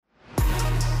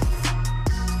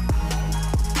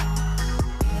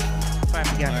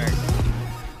again.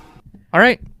 All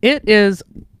right. It is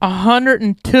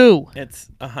 102. It's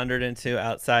 102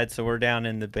 outside, so we're down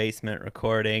in the basement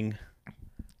recording.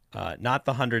 Not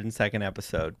the 102nd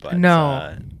episode, but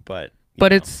no, but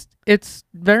it's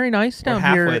very nice down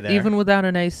here, there. even without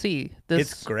an AC.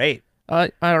 It's great.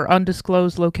 Our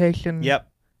undisclosed location. Yep,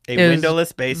 a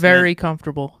windowless basement. Very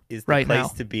comfortable. Is the right place now.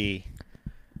 to be.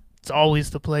 It's always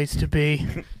the place to be.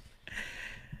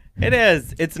 It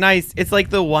is. It's nice. It's like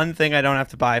the one thing I don't have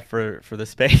to buy for the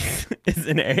space is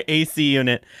an AC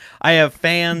unit. I have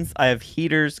fans. I have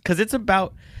heaters. Because it's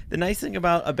about... The nice thing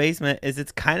about a basement is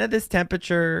it's kind of this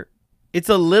temperature. It's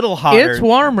a little hotter. It's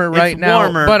warmer right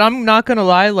now. But I'm not going to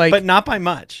lie. But not by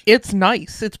much. It's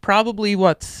nice. It's probably,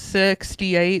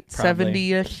 68,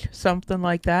 70-ish, something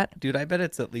like that. Dude, I bet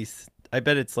it's at least... I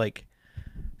bet it's like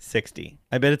 60.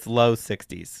 I bet it's low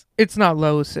 60s. It's not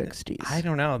low 60s. I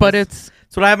don't know. But it's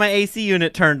what I have my AC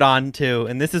unit turned on to,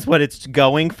 and this is what it's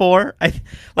going for.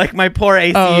 Like my poor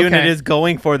AC unit is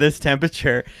going for this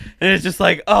temperature, and it's just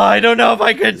like, oh, I don't know if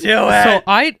I could do it.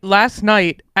 So last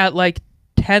night at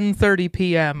 10:30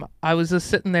 p.m., I was just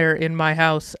sitting there in my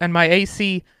house, and my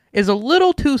AC is a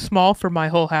little too small for my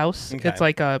whole house. Okay. It's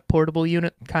like a portable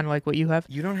unit, kind of like what you have.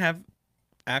 You don't have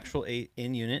actual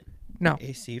in-unit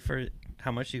AC for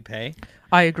how much you pay?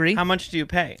 I agree. How much do you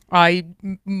pay?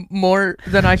 More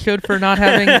than I should for not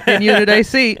having in-unit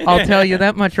AC. I'll tell you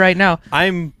that much right now.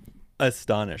 I'm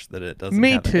astonished that it doesn't.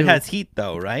 Me too. It has heat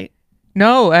though, right?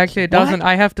 No, actually, it doesn't.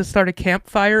 I have to start a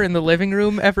campfire in the living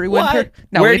room every winter. What?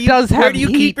 No, where it does have Where do you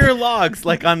heat. keep your logs?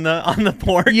 Like on the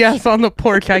porch? Yes, on the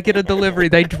porch. I get a delivery.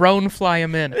 They drone fly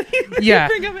them in. Yeah.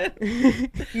 Bring 'em in.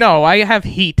 No, I have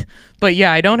heat. But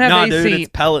yeah, I don't have AC. No, dude, it's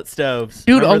pellet stoves.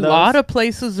 Dude, Remember lot those? of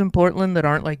places in Portland that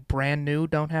aren't brand new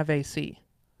don't have AC.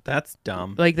 That's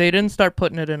dumb. They didn't start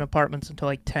putting it in apartments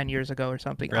until 10 years ago or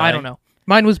something. Really? I don't know.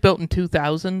 Mine was built in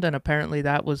 2000, and apparently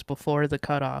that was before the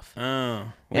cutoff.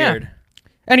 Oh, weird. Yeah.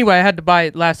 Anyway, I had to buy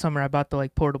it last summer. I bought the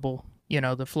portable,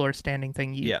 the floor standing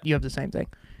thing. You have the same thing.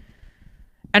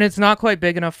 And it's not quite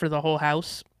big enough for the whole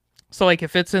house. So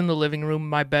if it's in the living room,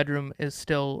 my bedroom is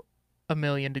still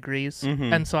 1,000,000 degrees.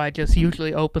 Mm-hmm. And so I just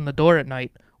usually open the door at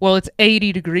night. Well, it's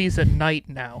 80 degrees at night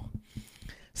now.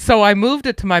 So I moved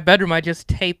it to my bedroom. I just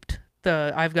taped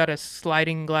I've got a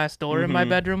sliding glass door in my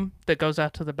bedroom that goes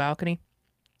out to the balcony.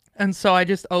 And so I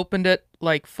just opened it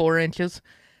 4 inches.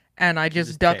 And I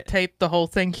just duct taped the whole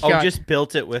thing shut. Oh, just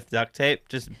built it with duct tape?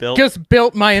 Just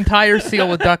built my entire seal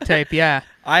with duct tape, yeah.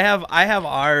 I have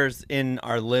ours in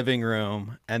our living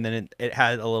room, and then it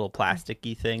had a little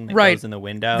plasticky thing that goes in the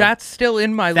window. That's still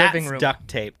in my living room. That's duct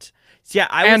taped. So,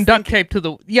 yeah, duct tape to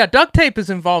the... Yeah, duct tape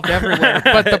is involved everywhere.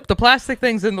 But the plastic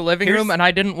thing's in the living room, and I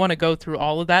didn't want to go through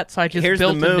all of that, so I just built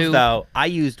a new... Here's the move, though. I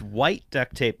used white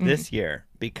duct tape this year.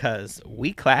 Because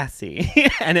we classy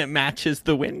and it matches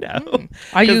the window.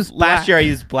 I used last year I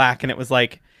used black and it was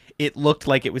it looked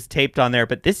like it was taped on there,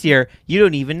 but this year you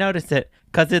don't even notice it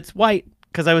because it's white.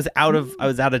 Because I was out of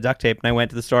duct tape and I went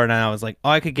to the store and I was like,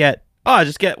 I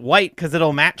just get white because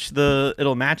it'll match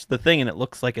the thing and it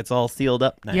looks like it's all sealed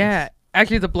up nice. Yeah.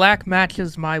 Actually, the black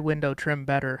matches my window trim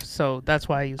better, so that's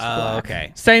why I use black.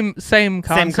 Okay. Same concept.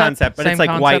 Same concept, but it's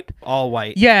white, all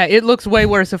white. Yeah, it looks way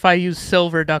worse if I use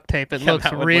silver duct tape. It looks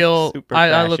real.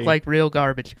 I look like real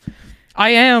garbage. I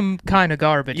am kind of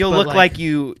garbage. You'll look like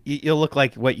you'll look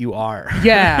like what you are.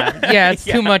 Yeah, it's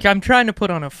too much. I'm trying to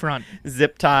put on a front.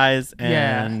 Zip ties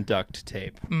and duct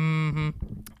tape. Mm-hmm.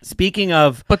 Speaking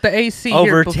of, but the AC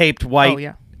over-taped white. Oh,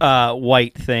 yeah.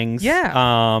 White things.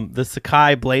 Yeah. The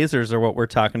Sakai Blazers are what we're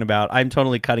talking about. I'm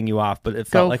totally cutting you off, but it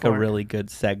felt like a really good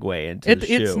segue into the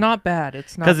shoe. It's not bad.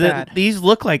 It's not bad. Because these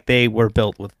look like they were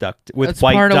built with white That's duct tape. That's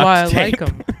part of why I like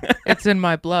them. It's in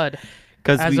my blood.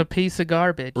 As a piece of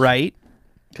garbage. Right.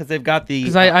 Because they've got the...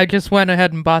 Because I just went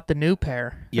ahead and bought the new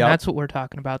pair. Yeah. That's what we're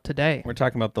talking about today. We're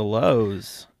talking about the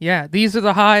lows. Yeah. These are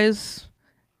the highs.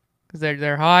 Because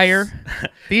they're higher.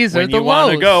 These are the lows. When you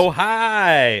want to go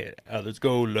high, others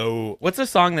go low. What's a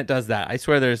song that does that? I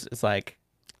swear it's like...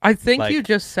 I think you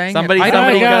just sang somebody, it.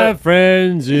 Somebody got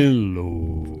friends in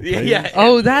low. Yeah.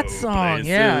 Oh, that song. Places.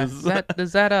 Yeah.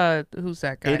 Is that who's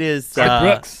that guy? It is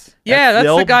Brooks. Yeah, that's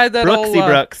the guy that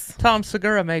Brooks. Tom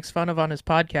Segura makes fun of on his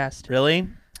podcast. Really?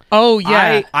 Oh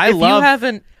yeah.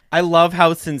 I love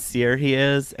how sincere he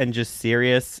is and just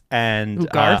serious. And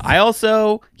Garth? I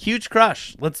also, huge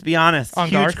crush, let's be honest. On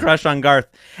huge Garth? crush on Garth.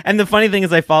 And the funny thing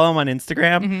is I follow him on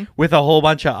Instagram with a whole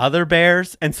bunch of other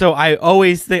bears. And so I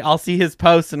always I'll see his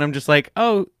posts and I'm just like,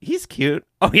 oh, he's cute.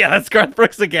 Oh yeah, that's Garth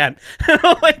Brooks again.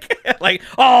 like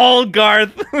oh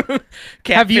Garth,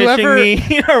 Have you catfishing ever-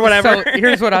 me or whatever. So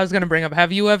here's what I was gonna bring up.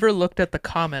 Have you ever looked at the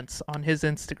comments on his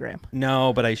Instagram?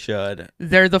 No, but I should.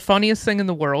 They're the funniest thing in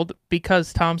the world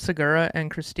because Tom Segura and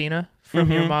Christina from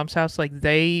Your Mom's House, like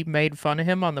they made fun of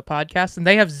him on the podcast, and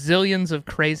they have zillions of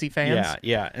crazy fans. Yeah,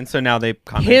 yeah. And so now they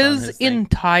comment on His his thing.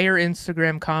 entire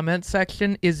Instagram comment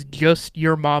section is just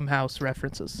Your Mom House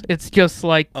references. It's just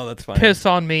like Oh, that's funny. piss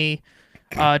on me,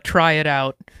 try it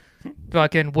out.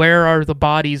 Fucking where are the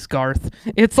bodies, Garth?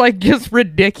 It's like just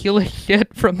ridiculous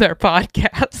shit from their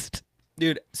podcast.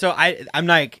 Dude, so I'm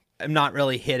not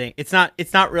really hitting. It's not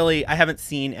really. I haven't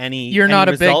seen any. You're any not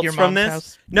a big results Your from Mom's this.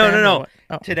 House No, fan no, or no. what?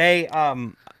 Oh. Today,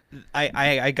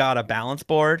 I got a balance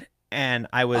board and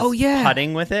I was Oh, yeah.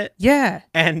 putting with it, Yeah,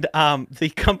 and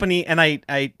the company and I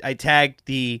tagged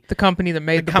the the company that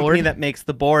made the company board. that makes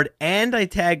the board, and I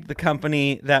tagged the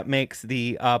company that makes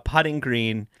the putting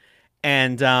green,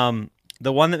 and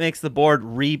the one that makes the board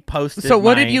reposted. So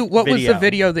what my did you? What was the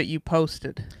video that you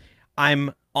posted?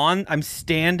 I'm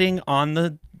standing on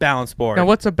the balance board. Now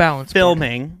what's a balance board?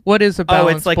 filming. What is a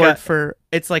balance it's like board a- for?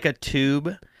 It's like a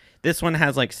tube. This one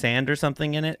has like sand or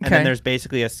something in it, and Okay. then there's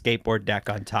basically a skateboard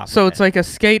deck on top. So of it's it. like a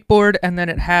skateboard, and then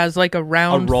it has like a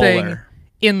round thing roller.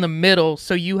 in the middle,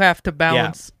 so you have to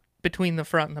balance between the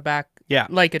front and the back, Yeah.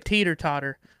 like a teeter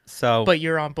totter, So but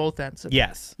you're on both ends. Of it.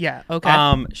 yes. Yeah. Okay.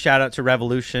 Shout out to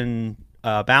Revolution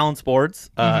balance boards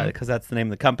Mm-hmm. because that's the name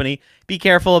of the company. Be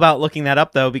careful about looking that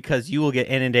up though, because you will get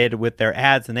inundated with their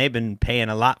ads, and they've been paying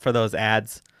a lot for those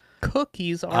ads.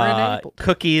 Cookies are enabled.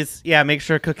 Cookies, yeah, make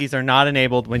sure cookies are not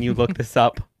enabled when you look this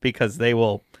up, because they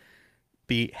will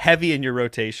be heavy in your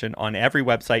rotation on every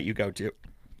website you go to.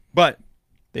 But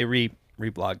they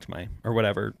reblogged my or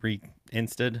whatever,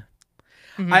 re-insted.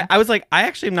 Mm-hmm. I was like, I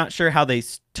actually am not sure how they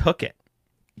took it,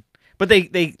 but they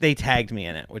tagged me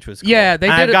in it, which was cool. Yeah, they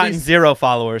And did I've at gotten least- 0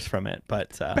 followers from it,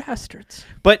 but Bastards.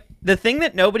 but the thing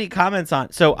that nobody comments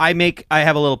on. So I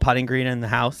have a little putting green in the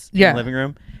house, in Yeah. the living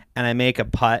room, and I make a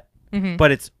putt. Mhm.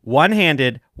 But it's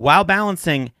one-handed while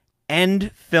balancing and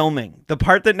filming. The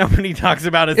part that nobody talks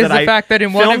about is Is that the I fact that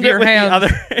in one filmed of it your with the hands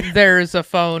other- there's a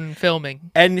phone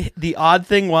filming. And the odd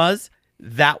thing was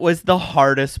that was the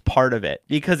hardest part of it,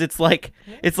 because it's like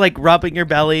rubbing your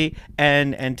belly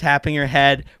and tapping your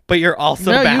head, but you're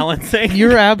also No, balancing.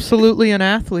 You're absolutely an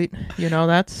athlete. You know,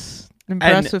 that's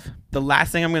impressive. The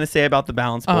last thing I'm going to say about the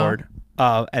balance board,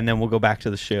 and then we'll go back to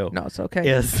the shoe. No, it's okay.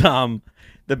 Is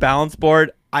the balance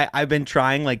board. I've been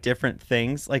trying like different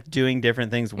things, like doing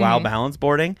different things while balance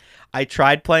boarding. I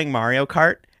tried playing Mario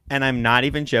Kart, and I'm not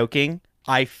even joking,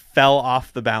 I fell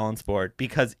off the balance board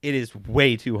because it is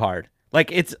way too hard.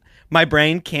 Like my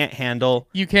brain can't handle.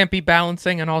 You can't be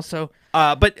balancing and also.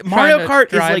 But Mario to Kart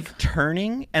drive. is like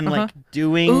turning and Uh-huh. like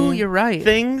doing. Ooh, you're right.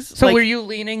 Things. So like, were you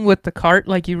leaning with the cart,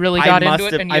 like you really I got must into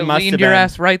it have- and I you must leaned have your been.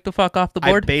 ass right the fuck off the I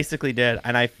board? basically did,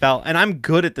 and I felt, and I'm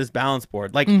good at this balance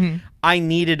board. Like I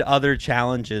needed other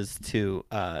challenges to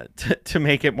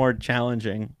make it more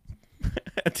challenging.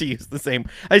 To use the same,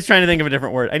 I was trying to think of a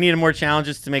different word. I needed more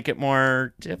challenges to make it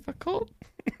more difficult.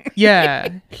 Yeah,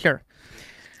 sure.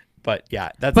 But yeah,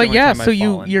 that's. the But only yeah, time so I've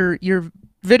fallen. your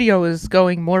video is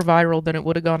going more viral than it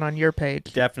would have gone on your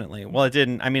page. Definitely. Well, it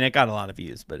didn't. I mean, it got a lot of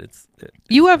views, but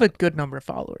You have a good number of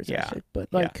followers, Yeah. actually, but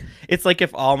yeah. like, It's like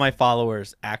if all my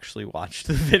followers actually watched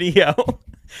the video.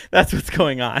 That's what's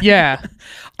going on. yeah.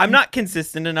 I'm not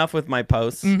consistent enough with my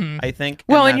posts, I think.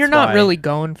 Well, and that's you're not why- really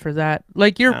going for that.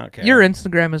 Like your I don't care. your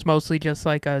Instagram is mostly just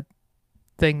like a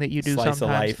thing that you do Slice of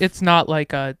sometimes. life. It's not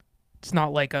like a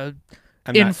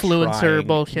I'm not influencer trying.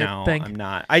 bullshit No, thing. I'm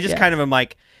not. I just Yeah. kind of am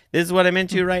like, this is what I'm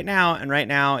into right now, and right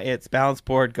now it's balance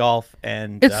board, golf,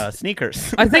 and It's-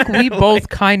 sneakers. I think we Like- both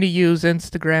kind of use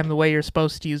Instagram the way you're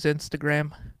supposed to use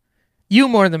Instagram. You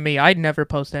more than me. I'd never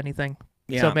post anything.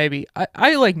 Yeah. So maybe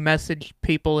I like message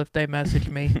people if they message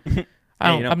me.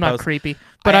 Yeah, you don't I'm not post- creepy,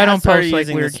 but I don't started post like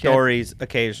using weird the shit. stories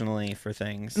occasionally for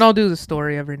things. And I'll do the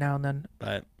story every now and then.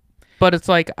 But It's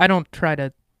like I don't try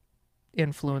to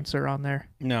influencer on there.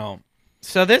 no.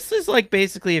 So this is like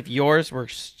basically if yours were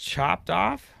chopped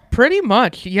off. Pretty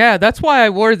much, yeah. That's why I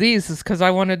wore these, is because I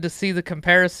wanted to see the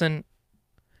comparison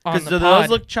on Because the do pod. those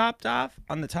look chopped off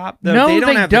on the top? No, they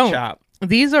don't they have don't. the chop.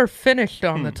 These are finished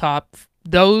on the top.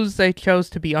 Those they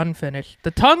chose to be unfinished. The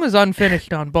tongue was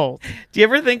unfinished on both. Do you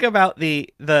ever think about the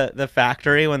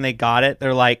factory when they got it?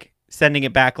 They're like sending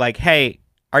it back, like, "Hey,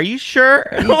 are you sure?"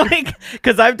 Like,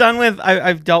 because I've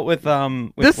dealt with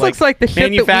This looks like the shit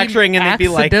manufacturing, that we and they'd be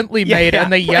like, accidentally yeah, made, yeah,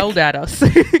 and they like- yelled at us.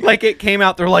 like it came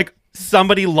out. They're like,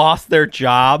 somebody lost their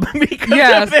job because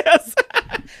Yes. of this.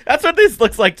 That's what this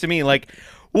looks like to me. Like,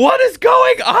 What is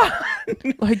going on?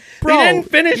 Like, bro, they didn't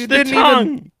finish you the didn't tongue.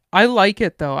 even- I like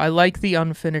it though. I like the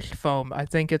unfinished foam. I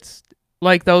think it's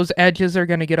like those edges are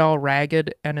gonna get all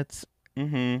ragged, and it's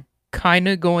Mm-hmm. kind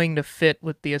of going to fit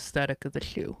with the aesthetic of the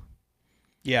shoe.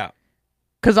 Yeah.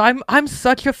 Cause I'm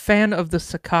such a fan of the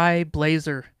Sacai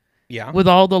blazer Yeah. with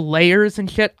all the layers and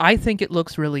shit. I think it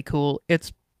looks really cool.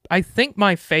 It's I think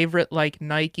my favorite like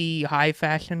Nike high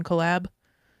fashion collab.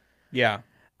 Yeah.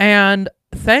 And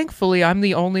thankfully, I'm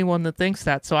the only one that thinks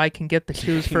that, so I can get the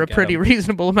shoes for a Get pretty 'em.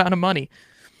 reasonable amount of money.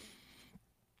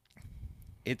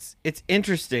 It's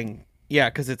interesting. Yeah,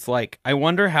 because it's like I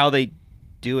wonder how they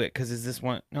do it. Because is this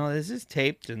one? No, this is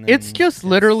taped and then It's just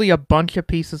literally a bunch of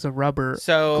pieces of rubber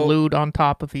so. glued on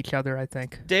top of each other, I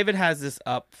think. David has this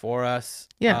up for us.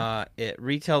 Yeah. It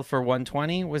retailed for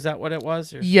 $120. Was that what it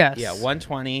was? Yes. Yeah,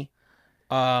 $120.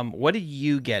 What did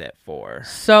you get it for?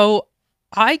 So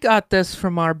I got this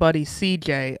from our buddy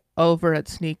CJ over at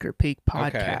Sneaker Peek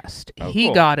Podcast. Oh, He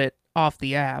cool. got it off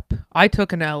the app. I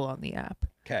took an L on the app.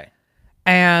 Okay.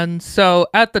 And so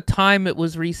at the time it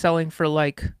was reselling for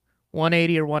like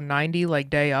 180 or 190 like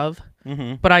day of.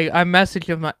 Mm-hmm. But I messaged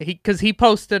him because he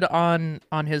posted on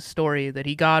his story that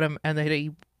he got him and that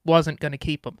he wasn't going to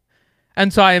keep him.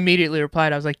 And so I immediately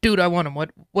replied. I was like, dude, I want him.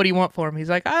 What do you want for him? He's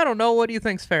like, I don't know. What do you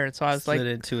think's fair? And so I was Slid like,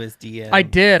 into his DM. I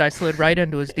did. I slid right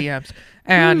into his DMs.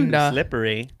 And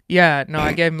slippery. yeah, no,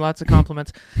 I gave him lots of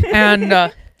compliments.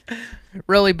 And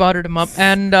really buttered him up.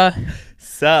 And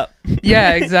Sup?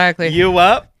 yeah, exactly. You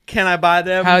up? Can I buy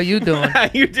them? How you doing? How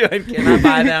you doing? Can I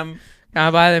buy them? Can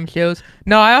I buy them shoes?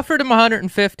 No, I offered him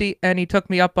 150 and he took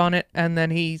me up on it. And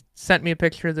then he sent me a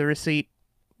picture of the receipt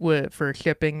for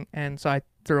shipping. And so I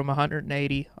threw him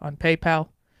 180 on PayPal,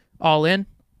 all in.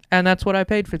 And that's what I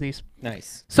paid for these.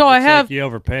 Nice. So I Looks have like you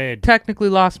overpaid. technically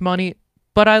lost money,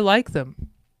 but I like them.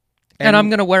 And I'm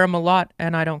going to wear them a lot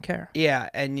and I don't care. Yeah,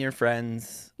 and your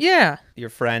friends, Yeah. your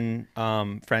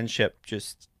friendship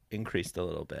just increased a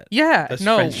little bit. Yeah. This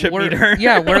No, friendship we're, meter.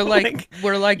 yeah, we're like, Like,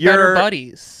 we're like you're- better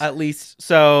buddies. At least,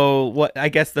 so what? I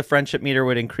guess the friendship meter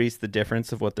would increase the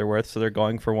difference of what they're worth. So they're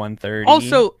going for 130.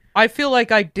 Also, I feel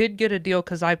like I did get a deal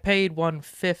because I paid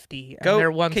 150 and they're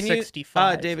can you,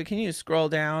 165. David, can you scroll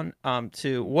down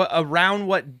to around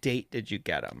what date did you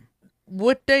get them?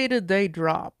 What day did they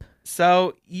drop?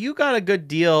 So you got a good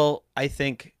deal, I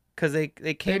think, because they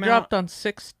They came out dropped on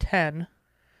 6/10.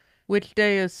 Which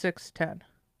day is 6/10?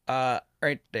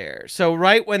 right there. So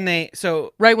right when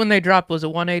Right when they dropped, was it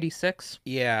 186?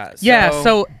 yeah. Yeah,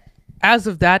 so as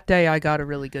of that day, I got a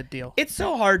really good deal. it's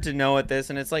so hard to know at this,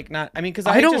 and it's like not. I mean, because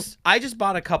I don't- I just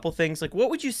bought a couple things. Like, what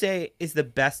would you say is the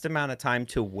best amount of time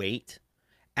to wait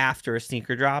after a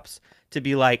sneaker drops to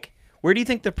be like, where do you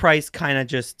think the price kind of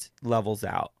just levels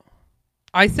out?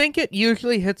 I think it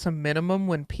usually hits a minimum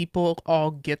when people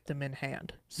all get them in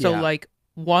hand. So Yeah. like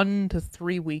 1 to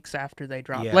 3 weeks after they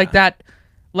drop. Yeah. Like that,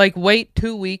 like wait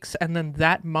 2 weeks and then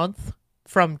that month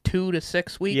from 2 to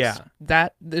 6 weeks. Yeah.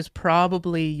 That is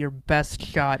probably your best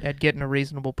shot at getting a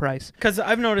reasonable price. Because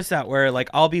I've noticed that where like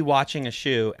I'll be watching a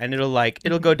shoe and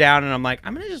it'll go down and I'm like,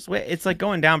 I'm gonna just wait. It's like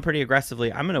going down pretty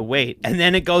aggressively. I'm gonna wait, and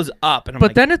then it goes up, and I'm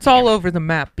But like, then it's all over the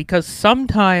map because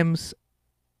sometimes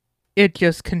it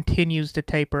just continues to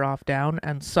taper off down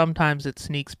and sometimes it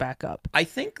sneaks back up. I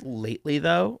think lately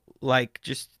though, like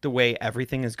just the way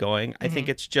everything is going, I think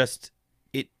it's just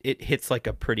it hits like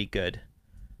a pretty good.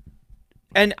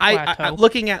 And I Plateau.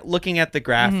 looking at the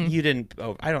graph, Mhm. you didn't.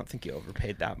 Oh, I don't think you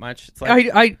overpaid that much. It's like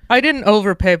I didn't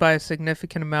overpay by a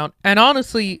significant amount. And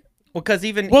honestly, because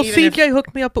even well, even if- CJ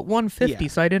hooked me up at 150, Yeah.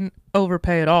 so I didn't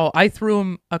overpay at all. I threw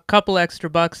him a couple extra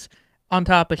bucks on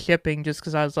top of shipping just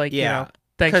because I was like, Yeah. you know,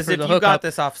 thanks because for if the you got hookup.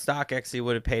 this off StockX, you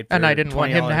would have paid for And I didn't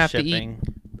want him to $20 have to eat. shipping.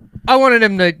 I wanted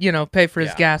him to, you know, pay for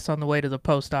his Yeah. gas on the way to the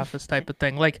post office type of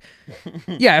thing. Like,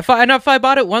 yeah, if I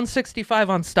bought it 165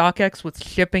 on StockX with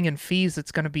shipping and fees,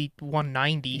 it's gonna be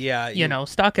 190. Yeah, you know,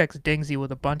 StockX dings you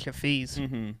with a bunch of fees.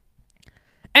 Mm-hmm.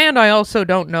 And I also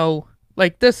don't know,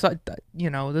 like this, you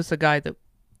know, this is a guy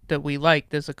that we like.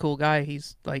 This is a cool guy.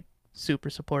 He's like super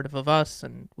supportive of us,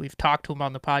 and we've talked to him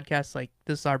on the podcast. Like,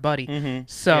 this is our buddy. Mm-hmm.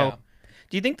 So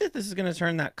do you think that this is going to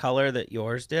turn that color that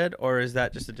yours did, or is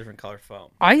that just a different color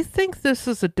foam? I think this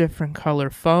is a different color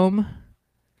foam,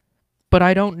 but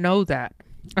I don't know that.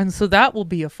 And so that will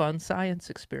be a fun science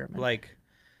experiment. Like,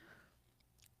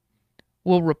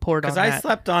 We'll report on because I that.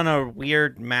 slept on a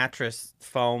weird mattress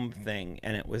foam thing,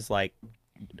 and it was like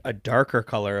a darker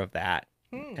color of that,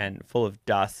 Hmm. and full of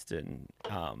dust, and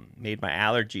made my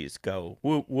allergies go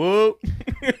whoop whoop.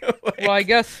 Well, I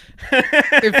guess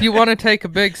if you want to take a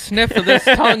big sniff of this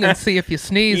tongue and see if you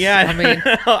sneeze, Yeah, I mean,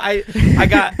 I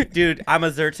got, dude. I'm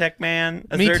a Zyrtec man.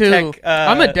 me Zyrtec, too.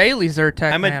 I'm a daily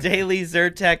Zyrtec I'm man. a daily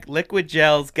Zyrtec liquid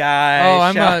gels guy. Oh,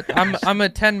 I'm a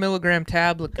 10 milligram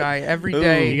tablet guy every Ooh.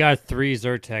 day. You got 3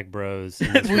 Zyrtec bros.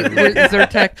 in this We're room.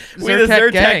 Zyrtec, We're the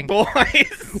Zyrtec Zyrtec gang.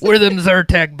 boys. We're them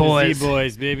Zyrtec The boys. Z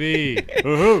boys, baby.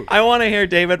 Woohoo. I want to hear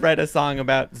David write a song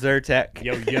about Zyrtec.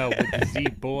 Yo, yo, with the Z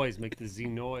boys, make the Z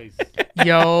noise.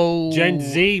 Yo. Gen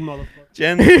Z, motherfucker.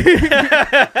 Jen,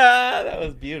 that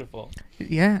was beautiful.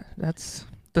 Yeah, that's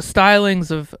the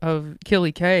stylings of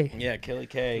Killy K. Yeah, Killy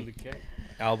K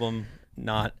album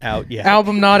not out yet.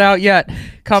 Album not out yet.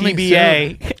 Coming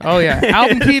TBA. soon. Oh yeah,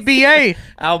 album TBA.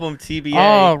 Album TBA.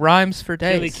 Oh, rhymes for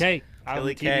Killy days. K. Album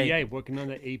Killy K. TBA, working on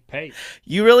the AP.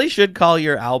 You really should call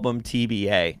your album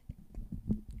TBA.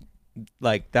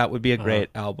 Like that would be a great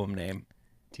album name.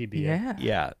 TBA. Yeah.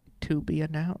 Yeah, To be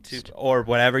announced. or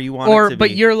whatever you want it Or to but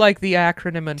be. you're like the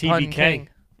acronym and pun TBK. king.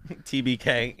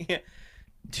 TBK.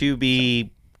 To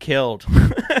be killed.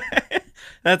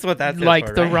 That's what that's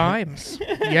Like the right? rhymes.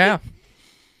 Yeah.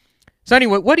 So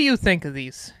anyway, what do you think of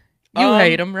these? You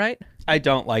hate them, right? I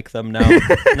don't like them. No,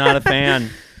 not a fan.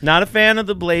 Not a fan of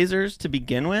the Blazers to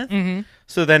begin with. Mm-hmm.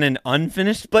 So then an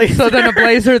unfinished Blazer. So then a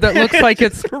blazer that looks like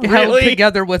it's held Really?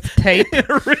 together with tape. It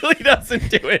really doesn't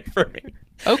do it for me.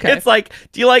 Okay. It's like,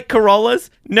 do you like Corollas?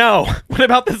 No. What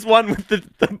about this one with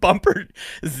the bumper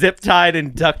zip tied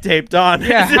and duct taped on?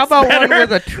 Yeah, Is how this about one better?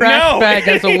 with a trash No. bag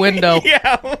as a window?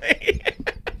 Yeah.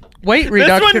 Weight This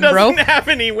reduction, one bro. doesn't have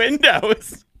any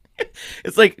windows.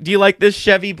 It's like, do you like this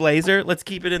Chevy Blazer? Let's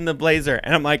keep it in the Blazer.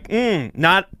 And I'm like,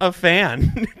 not a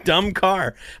fan. Dumb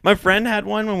car. My friend had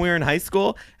one when we were in high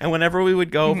school, and whenever we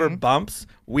would go over bumps,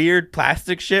 weird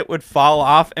plastic shit would fall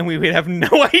off, and we would have no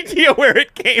idea where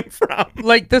it came from.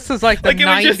 Like this is like the Like it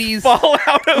would 90s, just fall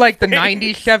out of like the things.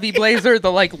 90s Chevy Blazer,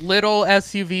 the like little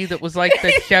SUV that was like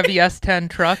the Chevy S10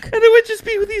 truck. And it would just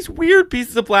be with these weird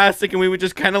pieces of plastic, and we would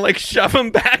just kind of like shove them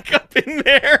back up in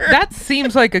there. That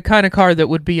seems like a kind of car that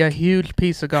would be a huge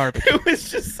piece of garbage. It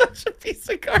was just such a piece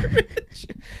of garbage.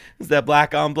 Is that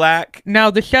black on black?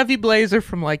 Now the Chevy Blazer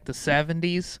from like the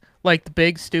 70s, like the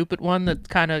big stupid one that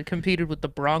kind of competed with the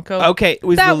Bronco. Okay, it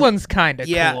was that the, one's kind of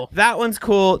yeah, cool. that one's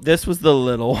cool. This was the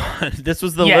little one. This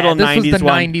was the Yeah, little this 90s was the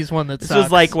one. 90s one that This sucks.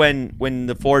 was like when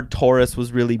the Ford Taurus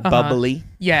was really bubbly,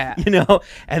 Yeah. you know,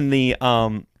 and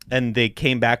they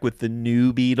came back with the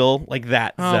new Beetle, like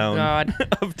that Oh zone God.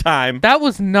 of time. That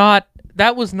was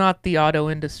not the auto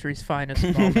industry's finest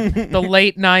moment. The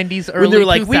late 90s, early when they were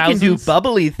like, 2000s. we can do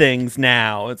bubbly things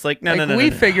now. It's like, no, Like, no. we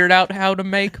no. figured out how to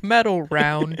make metal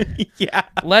round. Yeah.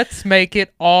 Let's make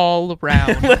it all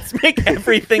round. Let's make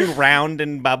everything round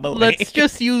and bubbly. Let's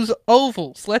just use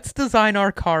ovals. Let's design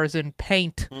our cars in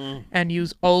paint Mm. and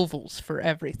use ovals for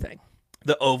everything.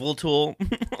 The oval tool.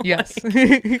 Yes. All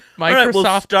Microsoft right,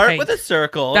 we'll start Paint. with a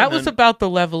circle. That and was then- about the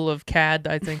level of CAD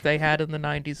I think they had in the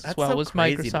 90s as That's well, so was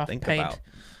crazy to Microsoft think Paint. about.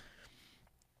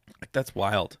 Like, that's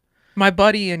wild. My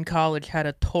buddy in college had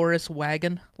a Taurus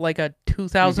wagon, like a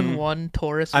 2001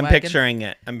 Taurus I'm wagon. picturing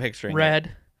it. I'm picturing it.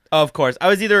 red. Oh, of course. I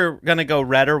was either gonna go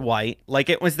red or white. Like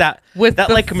it was that With that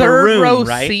the like third maroon, row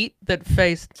right? seat that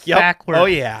faced Yep. backward. Oh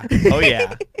yeah. Oh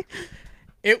yeah.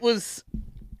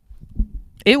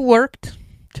 It worked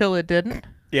till it didn't.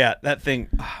 Yeah, that thing.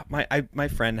 My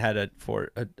friend had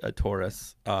a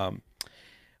Taurus.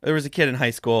 There was a kid in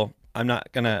high school.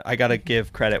 I gotta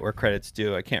give credit where credit's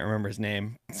due. I can't remember his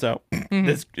name, so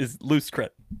this is loose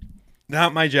credit.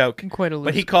 Not my joke. Quite a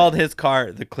But he loose called his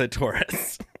car the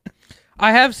Clitoris.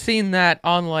 I have seen that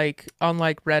on like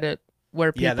Reddit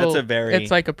where people Yeah, that's a very- it's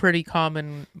like a pretty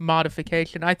common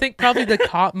modification. I think probably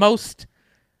the most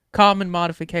common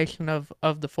modification of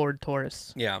the Ford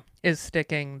Taurus Yeah. is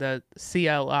sticking the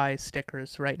CLI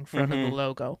stickers right in front of the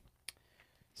logo.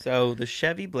 So the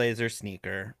Chevy Blazer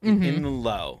sneaker in the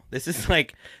low. This is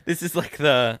like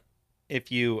the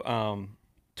if you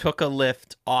took a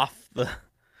lift off the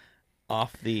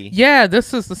Yeah,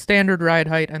 this is the standard ride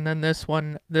height, and then this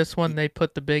one they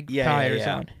put the big tires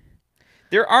on.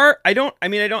 There are I don't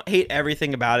hate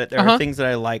everything about it. There Uh-huh. are things that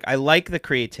I like. I like the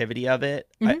creativity of it.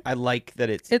 I like that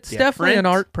it's Definitely an different.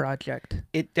 art project.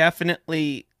 It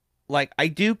definitely like I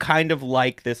do kind of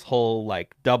like this whole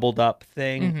like doubled up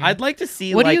thing. Mhm. I'd like to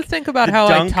see What like do you think about the how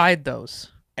dunk I tied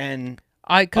those? and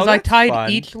Because Oh, I that's tied fun.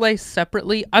 each lace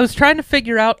separately. I was trying to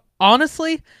figure out,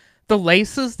 honestly, the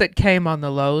laces that came on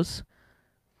the lows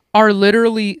are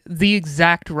literally the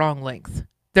exact wrong length.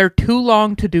 They're too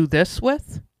long to do this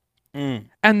with, and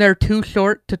they're too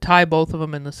short to tie both of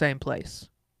them in the same place.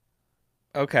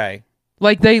 okay.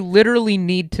 Like they literally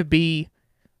need to be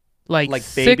like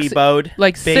baby bowed,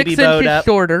 like baby 6 bowed inches up.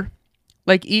 shorter.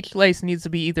 Like each lace needs to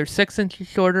be either 6 inches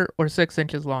shorter or 6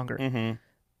 inches longer. Mm-hmm.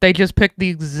 They just picked the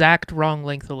exact wrong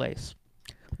length of lace.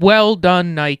 Well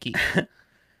done, Nike.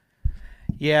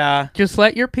 Yeah, Just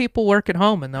let your people work at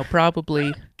home, and they'll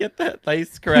probably get that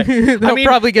lace correct. they'll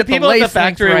probably get the the people lace at the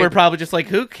factory length right. were probably just like,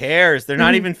 "Who cares? They're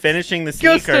not even finishing the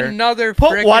sneaker. Just another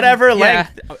Put frickin- whatever yeah.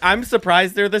 length." I'm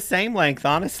surprised they're the same length.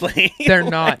 Honestly, They're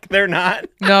Like, not. They're not.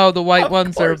 No, the white Of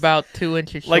ones are course. about 2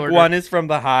 inches Like shorter. one is from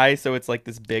the high, so it's like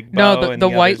this big bow. No, and the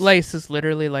white other's- lace is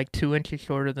literally like 2 inches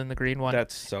shorter than the green one.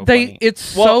 That's so They funny.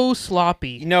 it's Well, so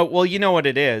sloppy. You know what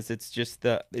it is. It's just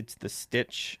the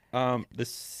stitch.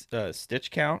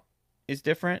 Stitch count is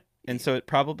different, and so it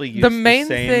probably used The main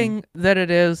same thing that it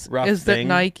is rough that thing.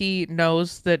 Nike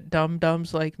knows that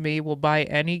dum-dums like me will buy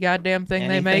any goddamn thing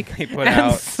they Anything make. they put and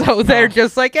out. so they're Oh.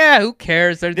 just like, who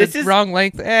cares? They're This the is- wrong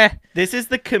length. This is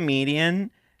the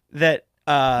comedian that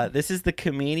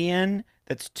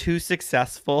that's too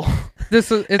successful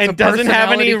It's a and doesn't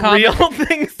have any personality comic. real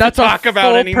things That's to talk a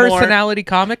about full anymore. personality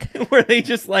comic. Where they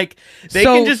just like they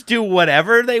So- can just do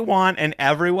whatever they want, and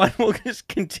everyone will just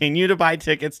continue to buy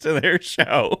tickets to their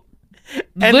show.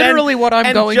 And Literally what I'm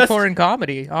and going just- for in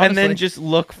comedy, honestly. And then just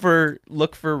look for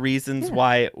reasons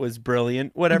why it was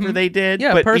brilliant, whatever Mhm. they did.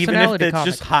 Yeah, but even if personality it's comic.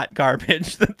 just hot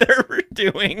garbage that they're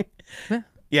doing. Yeah.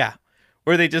 Yeah.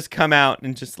 Where they just come out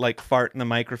and just like fart in the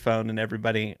microphone and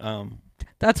everybody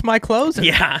That's my closer.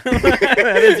 yeah.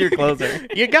 That is your closer.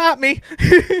 You got me.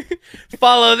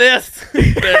 Follow this.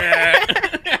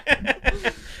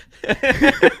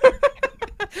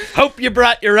 Hope you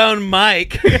brought your own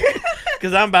mic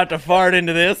because I'm about to fart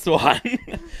into this one.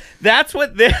 That's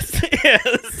what this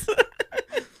is.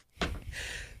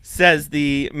 Says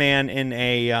the man in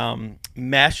a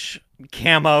mesh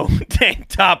camo tank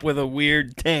top with a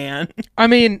weird tan. I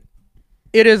mean,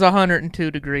 it is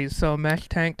 102 degrees, so a mesh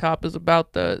tank top is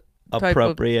about the type of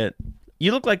Appropriate.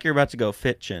 You look like you're about to go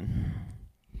fishing.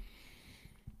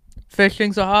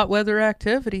 fishing's a hot weather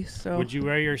activity. So Would you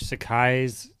wear your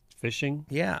Sakai's fishing?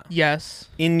 Yeah. yes,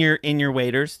 In your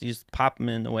waders, you just pop them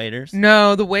in the waders.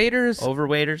 no, the waders. Over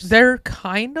waders. They're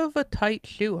kind of a tight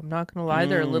shoe. I'm not gonna lie,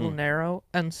 they're a little Mm. narrow,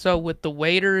 and so with the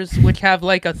waders, which have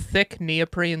like a thick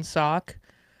neoprene sock,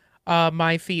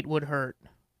 my feet would hurt.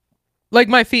 Like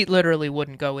my feet literally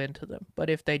wouldn't go into them, but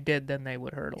if they did, then they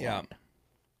would hurt a Yeah. lot.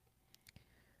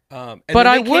 And But then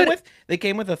I would- they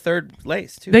came with a third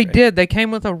lace too. They right? did. They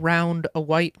came with a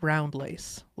white round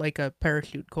lace, like a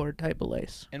parachute cord type of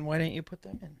lace. And why didn't you put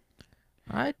them in?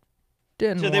 I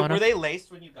didn't So want were to. they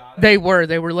laced when you got them? They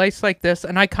were laced like this,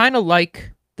 and I kind of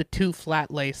like the two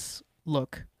flat lace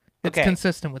look. It's Okay.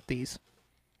 consistent with these.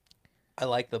 I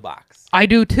like the box. I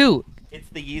do too. It's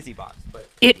the Yeezy box, but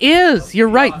It is. You're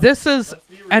be right. honest. This is, Let's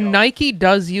be real. and Nike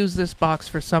does use this box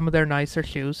for some of their nicer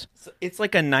shoes. it's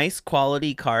like a nice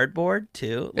quality cardboard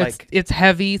too. Like It's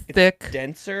heavy, thick.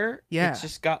 denser. Yeah. It's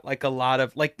just got like a lot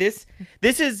of like this.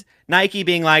 This is Nike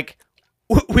being like,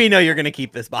 we know you're gonna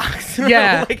keep this box.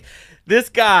 Yeah. Like this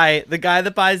guy, the guy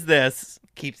that buys this,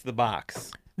 keeps the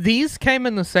box. These came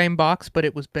in the same box, but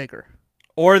it was bigger.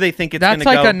 Or they think it's That's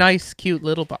gonna like go. a nice, cute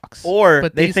little box. Or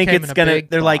but they these think came it's in a gonna. big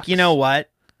They're like, you box. know what?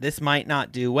 This might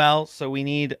not do well, so we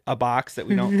need a box that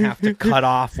we don't have to cut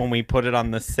off when we put it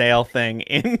on the sale thing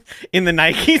in the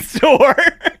Nike store.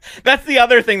 That's the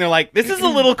other thing. They're like, this is a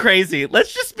little crazy.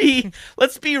 Let's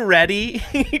be ready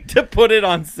to put it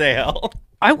on sale.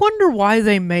 I wonder why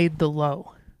they made the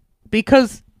low,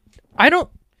 because I don't.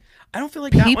 I don't feel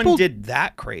like that People one did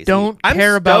that crazy. don't I'm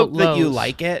care about stoked that you lows.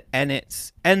 like it,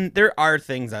 and there are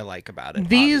things I like about it.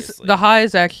 These obviously. the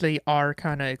highs actually are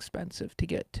kind of expensive to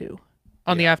get to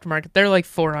on Yeah. the aftermarket. They're like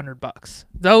 $400.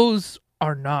 Those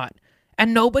are not,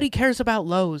 and nobody cares about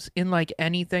lows in like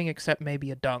anything except maybe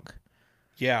a dunk.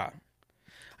 Yeah.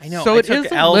 I know. So I it took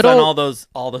is a L's little- on all those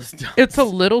dunks. It's a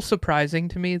little surprising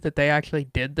to me that they actually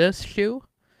did this shoe,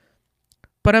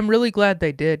 but I'm really glad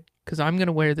they did because I'm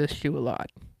gonna wear this shoe a lot.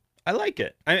 I like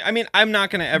it. I mean, I'm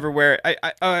not gonna ever wear it.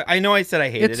 I know I said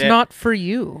I hated It's it. not for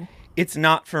you. It's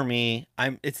not for me.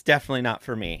 It's definitely not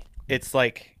for me. It's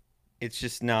like, it's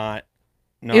just not.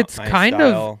 It's my kind of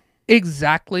style.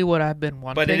 Exactly what I've been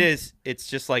wanting. But it is. It's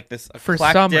just like this For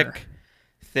eclectic summer.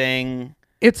 thing.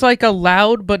 It's like a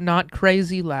loud but not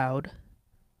crazy loud.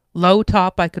 Low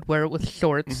top, I could wear it with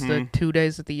shorts the Mhm. 2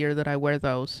 days of the year that I wear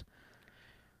those.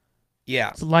 Yeah.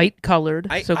 It's light colored,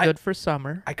 I- so I- good for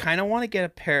summer. I kind of want to get a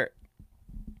pair.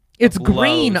 It's of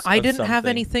green. lows I of didn't have something.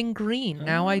 anything green.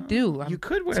 Now I do. You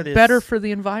could wear It's this. better for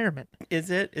the environment. Is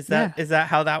it? Is Yeah. that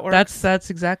how that works? That's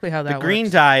exactly how that the green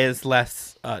works. dye is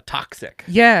less toxic.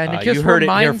 Yeah, and it You just heard it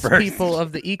here reminds first. people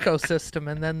of the ecosystem,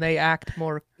 and then they act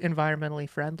more environmentally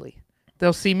friendly.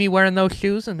 They'll see me wearing those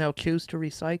shoes, and they'll choose to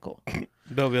recycle.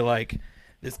 They'll be like,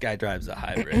 "This guy drives a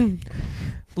hybrid."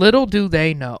 Little do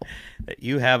they know. That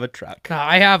you have a truck.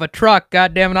 I have a truck.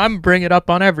 God damn it, I'm bringing it up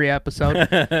on every episode.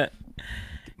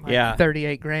 My Yeah.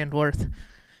 38 grand worth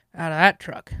out of that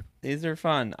truck. These are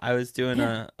fun. I was doing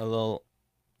a little,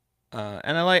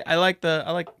 and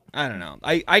I don't know.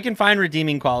 I can find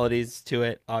redeeming qualities to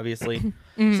it, obviously.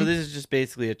 Mhm. So this is just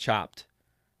basically a chopped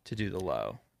to do the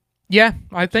low. Yeah,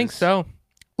 I think Just- so.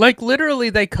 Like literally,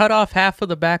 they cut off half of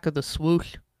the back of the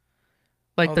swoosh.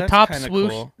 Like Oh, the that's top kinda swoosh,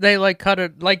 cool. they like cut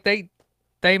it. Like they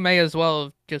may as well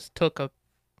have just took a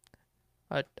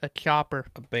chopper.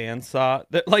 A bandsaw.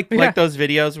 Like Yeah. those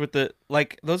videos with the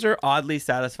those are oddly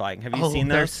satisfying. Have you Oh, seen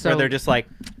they're those where so- they're just like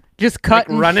Just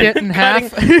cutting running, shit in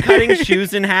half. cutting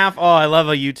shoes in half? Oh, I love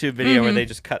a YouTube video where Mhm. they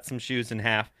just cut some shoes in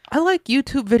half. I like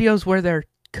YouTube videos where they're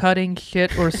cutting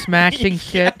shit or smashing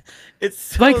shit. It's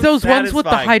so Like those ones with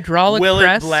the satisfying. hydraulic Will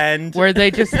press it blend? where they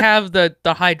just have the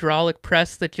hydraulic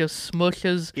press that just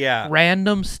smushes Yeah.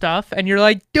 random stuff, and you're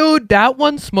like, dude, that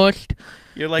one smushed.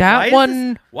 You're like, That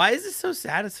why is this so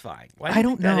satisfying? Why do I you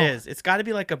don't think that know. is? It's got to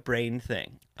be like a brain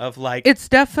thing of like It's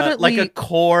definitely like a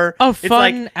core a it's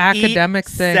fun like academic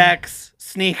eat, thing. sex,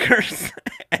 sneakers,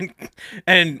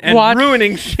 and Watch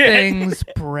ruining shit. things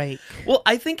break. Well,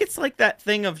 I think it's like that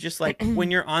thing of just like when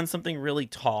you're on something really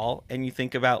tall and you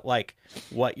think about like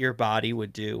what your body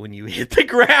would do when you hit the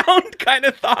ground kind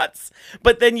of thoughts.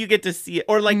 But then you get to see it,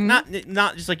 or like Mhm.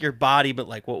 not just like your body, but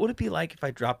like what would it be like if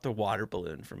I dropped a water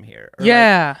balloon from here? Or, like,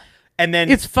 Yeah. and then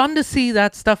It's fun to see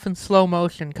that stuff in slow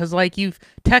motion because, like, you've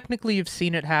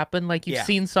seen it happen. Like, you've Yeah.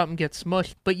 seen something get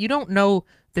smushed, but you don't know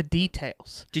the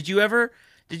details. Did you ever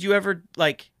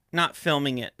like not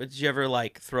filming it, but did you ever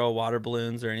like throw water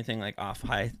balloons or anything like off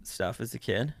high stuff as a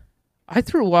kid? I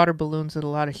threw water balloons at a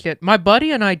lot of shit. My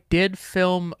buddy and I did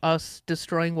film us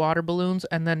destroying water balloons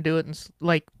and then do it and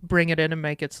like bring it in and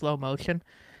make it slow motion.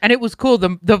 And it was cool.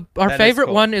 Our That is favorite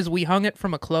cool. one is we hung it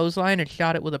from a clothesline and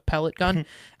shot it with a pellet gun.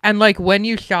 And like when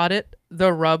you shot it,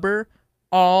 the rubber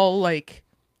all like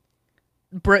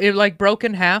it like broke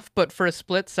in half, but for a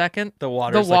split second, The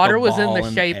water was in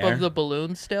the shape air. of the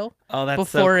balloon still Oh, that's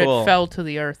before so cool. it fell to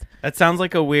the earth. That sounds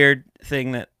like a weird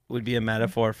thing that would be a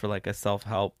metaphor for like a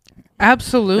self-help.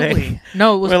 Absolutely.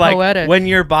 No, it was Where, like, poetic. when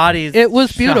your body's It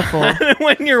was shot- beautiful.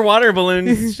 when your water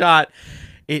balloon's shot,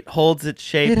 it holds its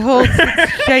shape. It holds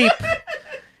its shape.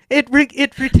 It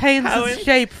retains How its in-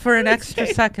 shape for an its extra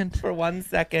shape. second, For 1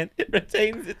 second, it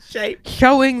retains its shape.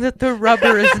 showing that the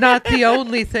rubber is not the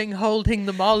only thing holding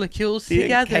the molecules The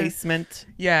together. encasement.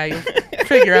 Yeah, you'll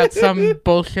figure out some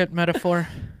bullshit metaphor.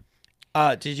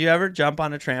 Did you ever jump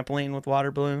on a trampoline with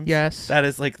water balloons? Yes. That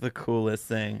is like the coolest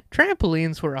thing.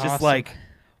 Trampolines were awesome. Just like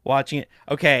watching it.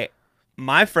 Okay,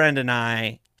 my friend and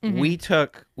I, Mhm.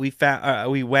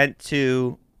 we went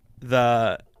to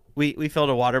the we filled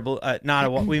a water balloon.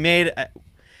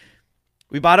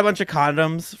 We bought a bunch of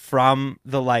condoms from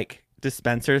the like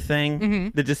dispenser thing,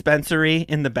 Mhm. the dispensary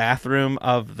in the bathroom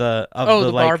of the the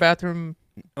like, bar bathroom.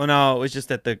 Oh no, it was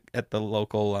just at the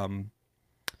local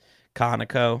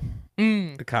Conoco.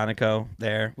 Mm. The Conoco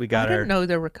there. We I got our didn't know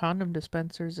there were condom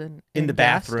dispensers in the gas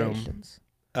bathroom. stations.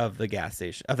 of the gas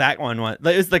station. Of that one. It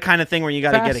was the kind of thing where you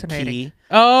got to get a Fascinating. key.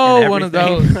 Oh, and one of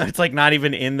everything. those. It's like not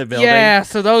even in the building. Yeah,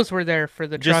 so those were there for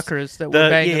the Just truckers that were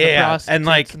banging the prostitutes and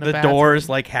like in the bathroom. doors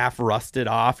like half rusted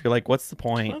off. You're like, what's the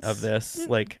point of this?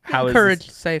 Like, how is Encourage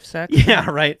this? safe sex. Yeah,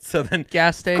 right. So then,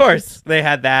 Gas of stations. course, they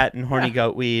had that and horny Yeah.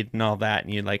 goat weed and all that,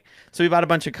 and you like. So we bought a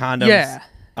bunch of condoms. Yeah.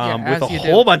 Yeah, with as a you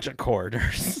whole do. bunch of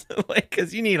quarters, like,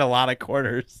 because you need a lot of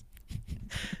quarters.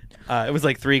 It was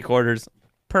like 3 quarters.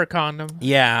 Per condom.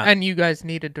 Yeah. And you guys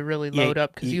needed to really Yeah, load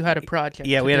up because you had a project.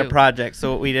 Yeah, to we had do. a project.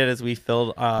 So what we did is we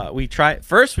filled. We tried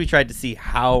to see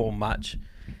how much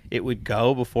it would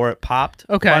go before it popped.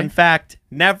 Okay. Fun fact: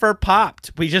 never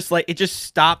popped. We just it just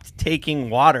stopped taking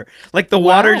water. Like the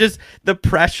water the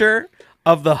pressure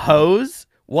of the hose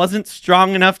wasn't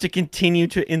strong enough to continue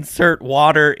to insert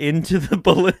water into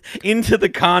the into the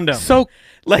condom. So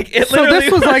like it. So literally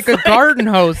this was like a garden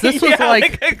hose. This was Yeah,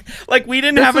 like we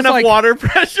didn't this have was enough like- water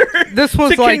pressure. this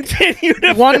was to like continue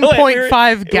to fill it.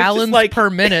 1.5 It was just gallons like- per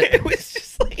minute It was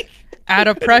just like at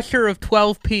a pressure of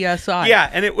 12 psi. yeah,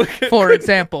 and it was For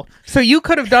example. So you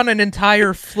could have done an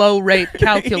entire flow rate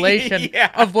calculation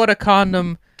Yeah. of what a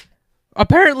condom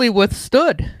apparently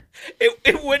withstood.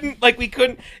 it wouldn't, like, we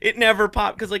couldn't, it never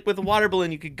popped, because like with a water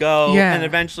balloon you could go Yeah. and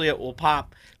eventually it will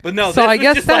pop, but no, So this I was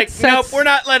guess just that like, nope, sets- we're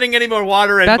not letting any more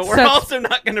water in, that but we're sets- also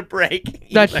not gonna break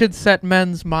That either. should set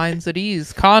men's minds at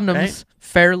ease. Condoms, Right?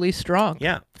 fairly strong.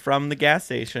 Yeah, from the gas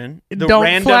station, the Don't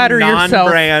random flatter yourself.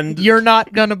 non-brand. You're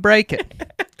not gonna break it.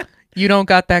 You don't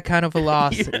got that kind of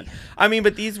velocity. Yeah. I mean,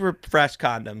 but these were fresh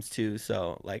condoms too,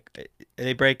 so like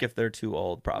they break if they're too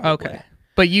old, probably. Okay,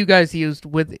 but you guys used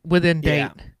within date.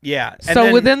 Yeah. Yeah. And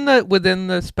So then- within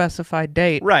the specified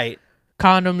date, right.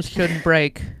 condoms shouldn't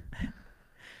break.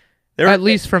 There, At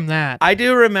least from that. I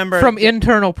do remember From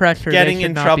internal pressure, they getting should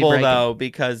in not be trouble breaking. though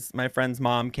because my friend's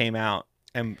mom came out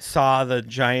and saw the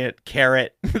giant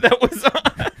carrot that was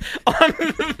on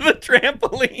the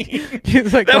trampoline.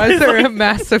 He's like, That why is was there a like,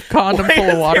 massive condom Why full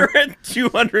of is water? there a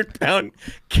 200-pound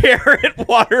carrot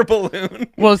water balloon?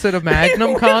 Was it a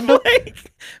Magnum It was condom?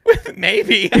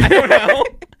 maybe, I don't know.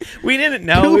 We didn't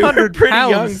know. We were 200 pretty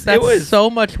pounds. young. That's it was so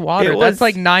much water. it That's was-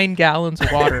 like 9 gallons of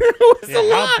water. it was Yeah, a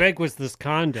how lot. big was this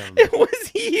condom? It was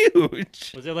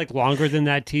huge. Was it like longer than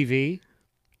that TV?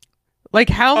 Like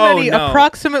how Oh, many? no.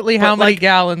 Approximately how But, many like,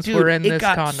 gallons Dude, were in it this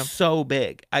got condom? so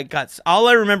big. All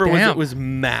I remember was Damn. it was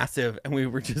massive, and we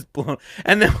were just blown.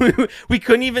 And then we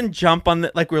couldn't even jump on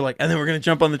the we were like, and then we're gonna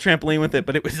jump on the trampoline with it,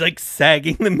 but it was like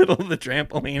sagging in the middle of the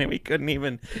trampoline, and we couldn't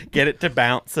even get it to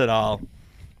bounce at all.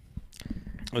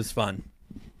 It was fun.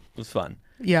 It was fun.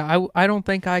 Yeah, I don't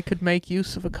think I could make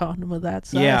use of a condom of that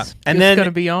size. Yeah, and Just then-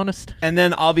 gonna be honest. And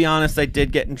then I'll be honest, I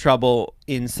did get in trouble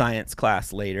in science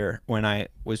class later when I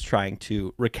was trying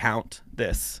to recount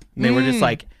this. And they were just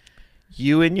like,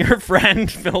 "You and your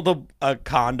friend filled a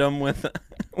condom with."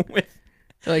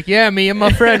 Like, yeah, me and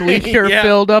my friend, we sure Yeah.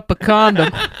 filled up a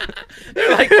condom.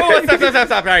 They're like, "Oh,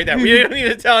 stop right there. We don't need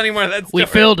to tell anyone that We story."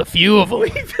 filled a few of them. We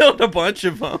filled a bunch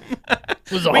of them.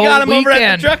 It was a We whole got them over at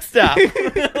weekend. the truck stop.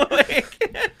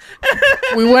 Like-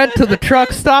 We went to the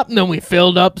truck stop and then we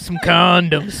filled up some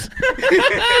condoms.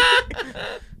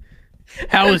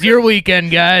 How was your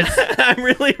weekend, guys? I'm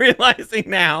really realizing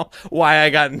now why I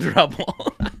got in trouble.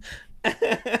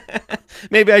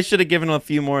 Maybe I should have given a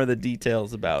few more of the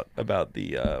details about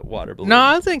the water balloon. No,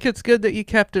 I think it's good that you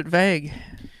kept it vague.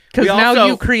 Because We now also-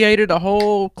 you created a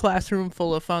whole classroom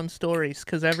full of fun stories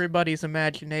because everybody's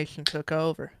imagination took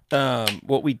over.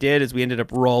 What we did is we ended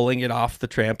up rolling it off the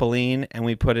trampoline and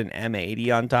we put an M80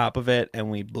 on top of it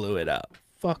and we blew it up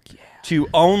Fuck yeah. to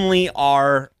only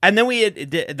our. And then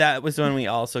that was when we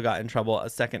also got in trouble a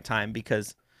second time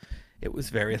because it was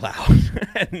very loud.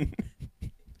 And,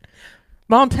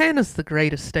 Montana's the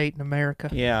greatest state in America.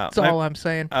 yeah, That's all I'm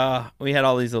saying. we had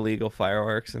all these illegal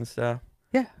fireworks and stuff.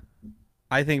 Yeah.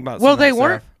 I think about. Well, some of they that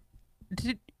weren't.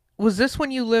 stuff. Was this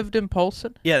when you lived in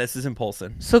Polson? Yeah, this is in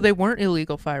Polson. So they weren't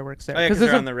illegal fireworks there. Oh, yeah, 'cause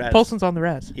they're on the res. Polson's on the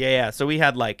res. Yeah. So we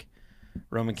had like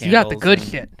Roman So you got the candles. good and-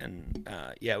 shit. And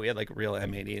yeah, we had like real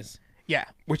M80s, Yeah.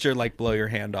 which are like blow your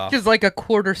hand off. Just like a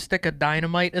quarter stick of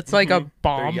dynamite. It's like a They're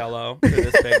bomb. yellow. They're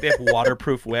this big. They have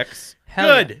waterproof wicks. Hell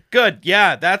Good, good.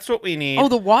 Yeah, that's what we need. Oh,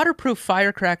 the waterproof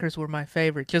firecrackers were my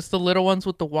favorite. Just the little ones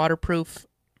with the waterproof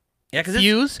yeah,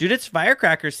 fuse. dude, it's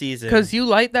firecracker season. Because you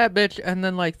light that bitch and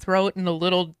then like throw it in a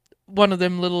little one of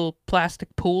them little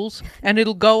plastic pools and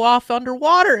it'll go off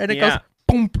underwater and it Yeah. goes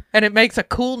boom and it makes a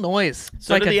cool noise. It's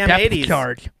So like do a the depth M80s.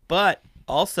 charge. But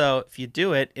also, if you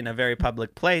do it in a very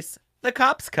public place, the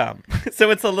cops come. So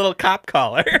it's a little cop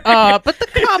collar. But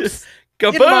the cops Just go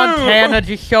in boom. Montana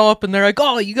just show up and they're like,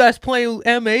 "Oh, you guys play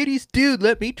M80s, dude?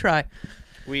 Let me try."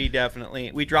 We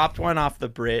dropped one off the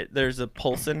bridge.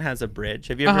 Polson has a bridge.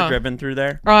 Have you ever Uh-huh. driven through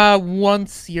there?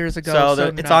 Once years ago. So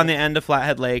it's no. on the end of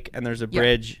Flathead Lake, and there's a Yeah.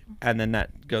 bridge, and then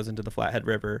that goes into the Flathead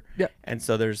River. Yeah. And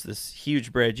so there's this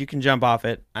huge bridge. You can jump off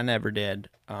it. I never did.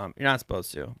 You're not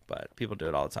supposed to, but people do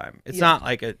it all the time. It's Yeah. not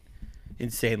like a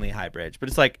insanely high bridge, but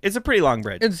it's a pretty long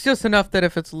bridge. It's just enough that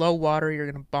if it's low water, you're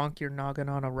gonna bonk your noggin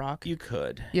on a rock. You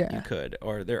could. Yeah. You could.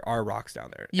 Or there are rocks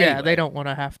down there. Yeah, Anyway, they don't want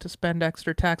to have to spend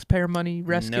extra taxpayer money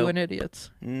rescuing idiots.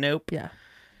 Nope. Yeah.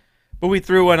 But we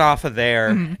threw one off of there,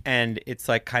 Mhm. and it's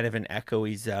like kind of an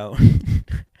echoey zone.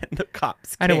 And the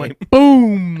cops And it came. went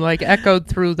boom, like echoed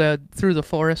through the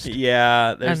forest.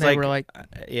 Yeah, there's And they were like,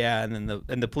 yeah, and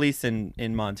then the police in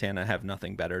Montana have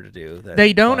nothing better to do. Than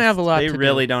They don't bust. have a lot They to do.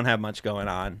 really don't have much going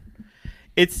on.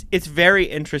 It's very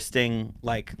interesting,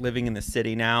 like living in the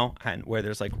city now, and where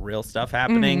there's like real stuff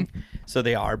happening. So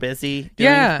they are busy doing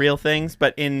Yeah. real things.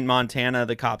 But in Montana,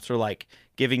 the cops were like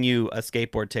giving you a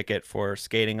skateboard ticket for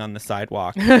skating on the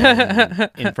sidewalk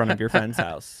in front of your friend's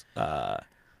house.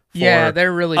 yeah, for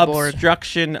they're really bored.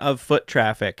 obstruction of foot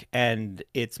traffic, and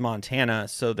it's Montana,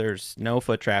 so there's no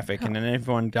foot traffic, and then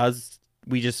everyone does.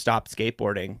 We just stopped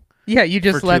skateboarding Yeah, you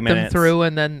just for 2 let them minutes. through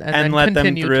and then let them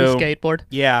continue to through. skateboard.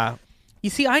 Yeah. You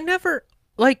see, I never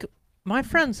like my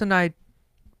friends and I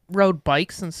rode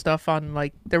bikes and stuff on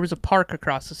like there was a park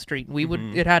across the street. And we would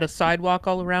it had a sidewalk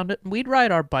all around it, and we'd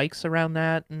ride our bikes around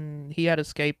that. And he had a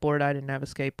skateboard, I didn't have a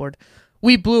skateboard.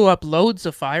 We blew up loads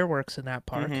of fireworks in that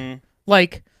park,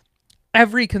 like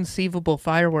every conceivable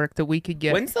firework that we could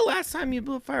get. When's the last time you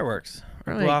blew up fireworks?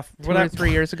 Or Like blew off 2 or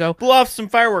 3 years ago. Blew off some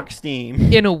fireworks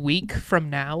steam. In a week from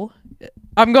now,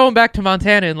 I'm going back to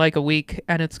Montana in like a week,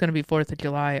 and it's gonna be 4th of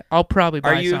July. I'll probably buy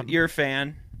Are you? something. You're a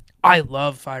fan? I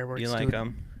love fireworks. You like dude.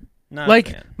 them? Not Like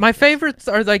a fan. my favorites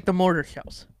are like the mortar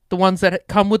shells, the ones that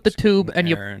come with the tube, and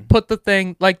you Aaron. put the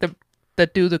thing like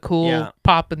that do the cool Yeah.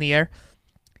 pop in the air.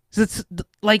 'Cause it's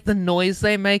like the noise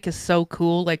they make is so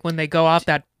cool. Like when they go off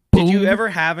that. Boom. Did you ever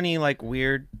have any like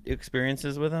weird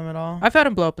experiences with them at all? I've had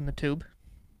them blow up in the tube,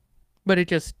 but it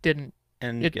just didn't.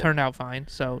 And It turned out fine.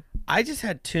 So I just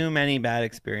had too many bad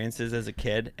experiences as a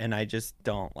kid, and I just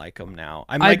don't like them now.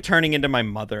 I'm I- like turning into my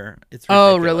mother. It's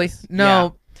oh ridiculous. really? Yeah.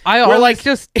 No, I We're always like-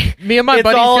 just me and my it's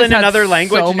buddies all just in had another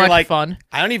language, So and you're much like, fun.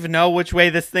 I don't even know which way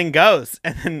this thing goes.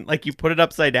 And then like you put it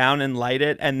upside down and light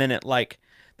it, and then it like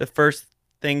the first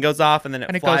thing goes off, and then And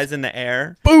it it goes, flies in the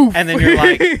air. Boof! And then you're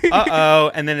like,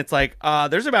 uh-oh. And then it's like,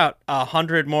 there's about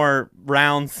 100 more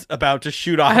rounds about to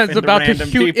shoot off it's into about to random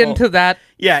shoot people. into that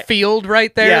Yeah. field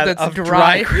right there Yeah, that's of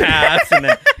dry. grass, and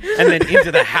then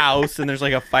into the house, and there's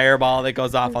like a fireball that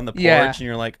goes off on the porch, Yeah. and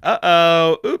you're like,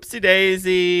 uh-oh, oopsie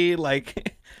daisy.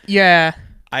 Like, Yeah.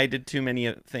 I did too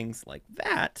many things like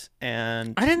that,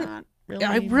 and I didn't- not really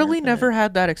I really worth never it.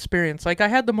 had that experience. Like I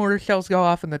had the mortar shells go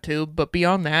off in the tube, but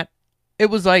beyond that, it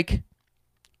was like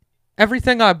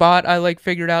everything I bought, I like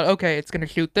figured out, okay, it's going to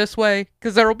shoot this way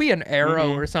cuz there'll be an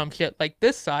arrow or some shit like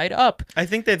this side up. I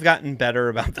think they've gotten better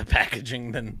about the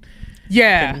packaging than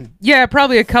Yeah. Then- Yeah,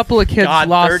 probably a couple of kids God,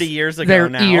 lost 30 years ago their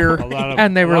now. ear A lot of,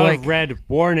 and they a were lot like of red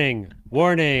warning,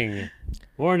 warning,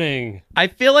 warning. I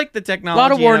feel like the a technology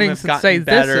lot of in them warnings have that say gotten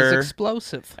better, this is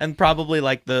explosive. and probably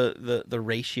like the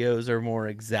ratios are more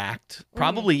exact.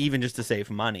 Probably even just to save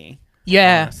money.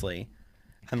 Yeah. Honestly.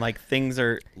 And like things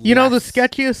are You know, the less-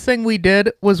 sketchiest thing we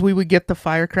did was we would get the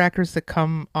firecrackers that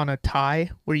come on a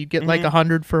tie where you get like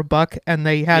 100 for $1, and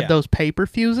they had Yeah. those paper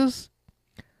fuses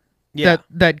yeah.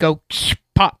 that go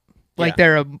pop. Like Yeah.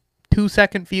 they're a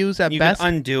 2-second fuse at You best.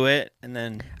 can undo it and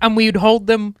then And we'd hold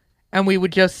them and we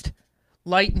would just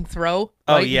light and throw.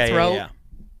 Light yeah, and throw. yeah.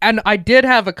 And I did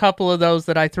have a couple of those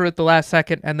that I threw at the last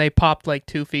second and they popped like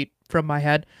 2 feet from my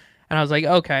head. And I was like,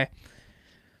 okay.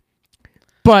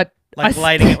 But Like I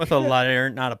lighting it with a lighter,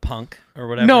 not a punk or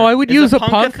whatever. No, I would Is use a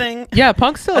punk. punk. Thing. Yeah,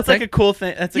 punk's still That's a like thing. a cool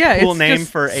thing. That's a Yeah, cool it's name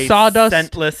just for a sawdust.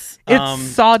 scentless. It's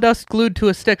sawdust glued to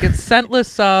a stick. It's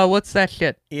scentless. What's that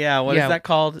shit? Yeah, what is yeah. that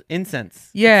called? Incense.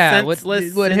 Yeah,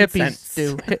 Senseless what hippies incense.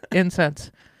 do.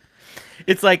 Incense.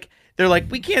 It's like they're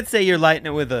like, we can't say you're lighting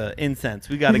it with a incense.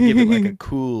 We got to give it like a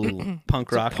cool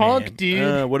punk rock punk, name.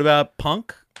 dude. What about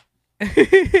punk?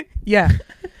 Yeah.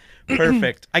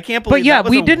 Perfect. I can't believe yeah, that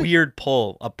was we a didn't- weird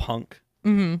pull. A punk.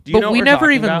 hmm Do you But know what we we're never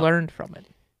talking even about? learned from it.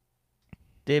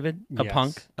 David, a Yes.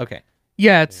 punk. Okay.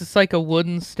 Yeah, it's just like a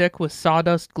wooden stick with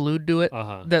sawdust glued to it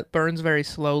Uh-huh. that burns very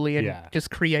slowly and Yeah.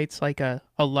 just creates like a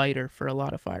lighter for a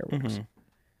lot of fireworks. Mhm.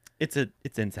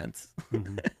 It's incense.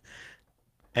 Mhm.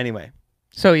 Anyway,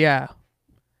 So yeah.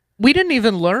 We didn't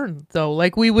even learn though.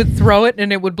 Like we would throw it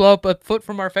and it would blow up a foot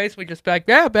from our face. We'd just be like,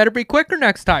 yeah, better be quicker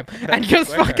next time. And be just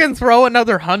quicker. fucking throw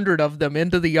another 100 of them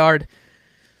into the yard.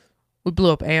 We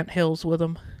blew up ant hills with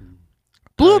them.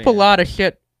 Blew Oh, up a yeah. lot of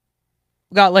shit.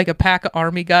 Got like a pack of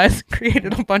army guys,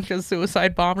 created a bunch of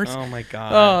suicide bombers. oh my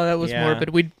god. Oh, that was Yeah.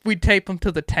 morbid. We'd tape them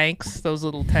to the tanks, those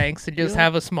little tanks, and just Yeah.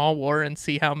 have a small war and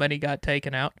see how many got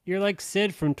taken out. You're like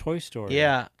Sid from Toy Story.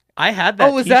 Yeah, I had that.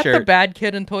 Oh, was t-shirt. that the bad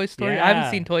kid in Toy Story? I haven't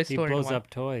Yeah, seen Toy He Story in a blows while. up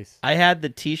toys. I had the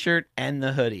T-shirt and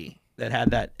the hoodie that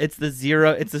had that. It's the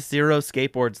Zero. It's the Zero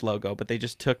Skateboards logo, but they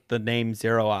just took the name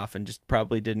Zero off and just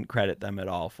probably didn't credit them at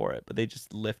all for it. But they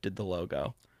just lifted the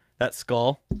logo. That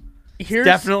skull, Here's,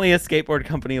 definitely a skateboard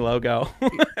company logo.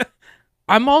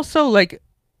 I'm also like,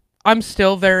 I'm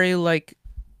still very like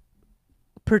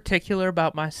particular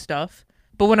about my stuff.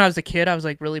 But when I was a kid, I was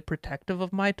like really protective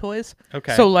of my toys.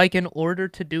 Okay. So like in order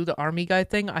to do the army guy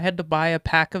thing, I had to buy a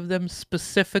pack of them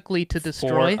specifically to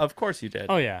destroy. Of course you did.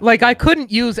 Oh yeah. Like I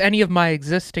couldn't use any of my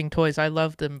existing toys. I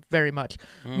loved them very much.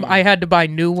 I had to buy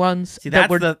new ones See, that that's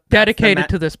were the dedicated ma-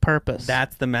 to this purpose.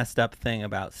 That's the messed up thing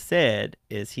about Sid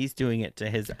is he's doing it to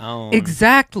his own.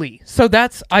 Exactly. So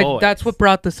that's Toys. what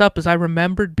brought this up is I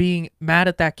remembered being mad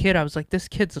at that kid. I was like, this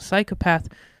kid's a psychopath.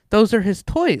 Those are his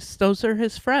toys. Those are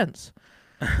his friends.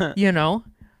 You know?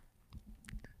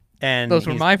 And Those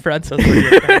were my friends. Those were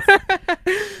your friends.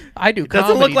 I do. It doesn't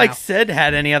comedy look like now. Sid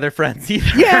had any other friends either.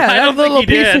 Yeah, I that don't little think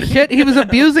he piece did. of shit. He was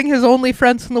abusing his only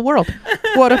friends in the world.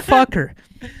 What a fucker.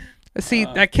 See,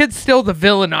 that kid's still the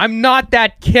villain. I'm not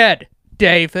that kid,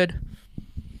 David.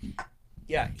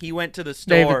 Yeah, he went to the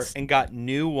store David's and got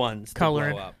new ones to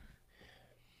coloring. blow up.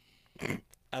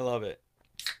 I love it.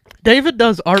 David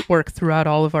does artwork throughout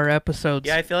all of our episodes.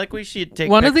 Yeah, I feel like we should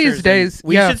take One of these pictures and days,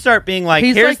 we yeah. should start being like,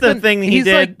 He's here's like the the- thing he he's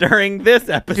did like- during this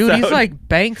episode. Dude, he's like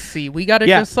Banksy. We gotta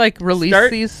Yeah. just like release Start-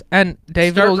 these, and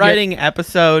David start will writing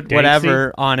episode Danksy.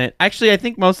 whatever on it. Actually, I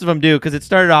think most of them do because it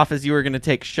started off as you were going to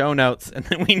take show notes, and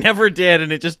then we never did,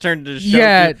 and it just turned to show.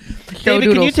 Get show David, can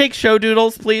you doodles. take show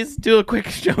doodles, please? Do a quick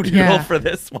show doodle Yeah. for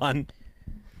this one.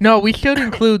 No, we should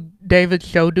include David's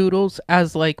show doodles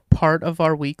as like part of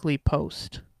our weekly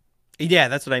post. Yeah,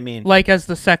 that's what I mean. Like as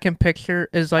the second picture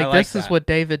is like, like this is that. what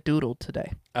David doodled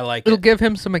today. I like It'll it. give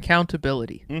him some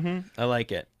accountability. I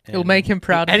like it. It'll make him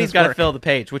proud of and his he's got to work. fill the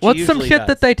page, which What's he some usually shit does.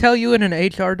 that they tell you in an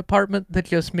HR department that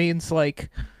just means like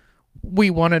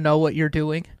we want to know what you're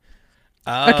doing?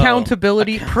 Oh,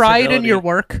 Accountability, pride in your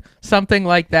work, something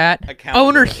like that. Accountability.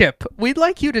 Ownership. We'd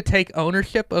like you to take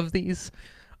ownership of these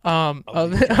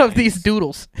of these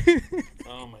doodles.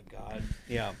 Oh my god.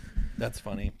 Yeah, that's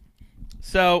funny.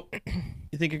 So,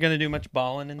 you think you're gonna do much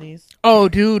balling in these? Oh,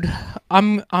 dude,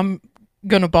 I'm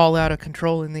gonna ball out of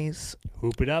control in these.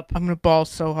 Hoop it up. I'm gonna ball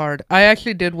so hard. I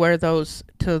actually did wear those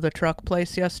to the truck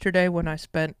place yesterday when I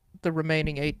spent the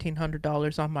remaining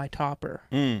 $1,800 on my topper.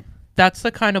 Mm. That's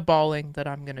the kind of balling that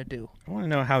I'm gonna do. I want to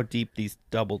know how deep these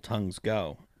double tongues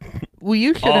go. Well,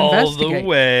 you should All investigate. the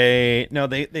way. No,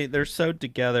 they're sewed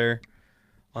together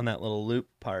on that little loop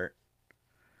part.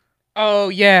 Oh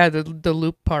yeah, the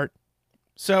loop part.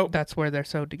 So, That's where they're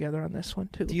sewed together on this one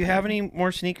too. do you have any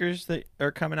more sneakers that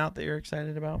are coming out that you're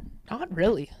excited about? Not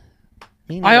really.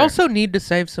 Me I neither. also need to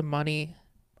save some money.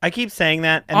 I keep saying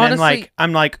that, and Honestly- then like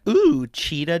I'm like, ooh,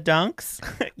 cheetah dunks.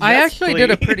 I Yes, actually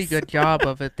did a pretty please. good job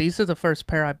of it. These are the first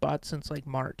pair I bought since like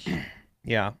March.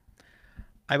 Yeah,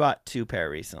 I bought 2 pair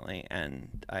recently,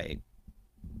 and I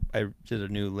did a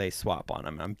new lace swap on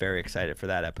them. I'm very excited for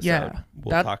that episode. Yeah,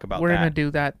 we'll talk about We're that. gonna do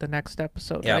that the next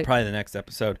episode. Yeah, right? probably the next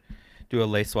episode. Do a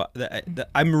lace swap.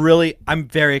 I'm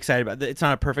very excited about it. It's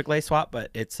not a perfect lace swap, but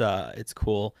it's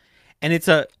cool, and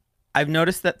I've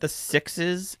noticed that the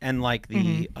 6s and like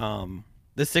the Mm-hmm.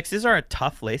 the 6s are a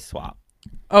tough lace swap.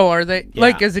 Oh, are they? Yeah.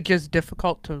 Like, is it just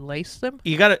difficult to lace them?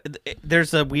 You gotta.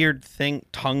 There's a weird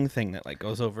tongue thing that like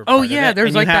goes over. Oh part of yeah, it, there's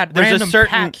and you like have- that there's a random certain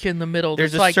patch in the middle.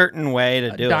 there's that's a like certain way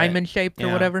to do diamond it. shaped or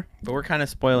Yeah. whatever. But we're kind of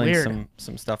spoiling Weird.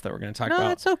 some stuff that we're gonna talk No,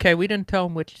 about. it's okay. We didn't tell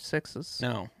them which 6s.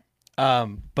 No.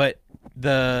 But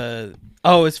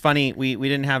it's funny. We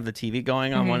didn't have the TV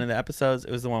going on Mhm. one of the episodes.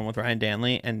 It was the one with Ryan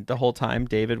Danley, and the whole time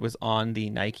David was on the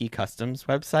Nike Customs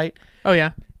website Oh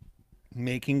yeah.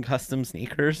 making custom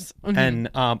sneakers, Mhm. and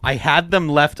I had them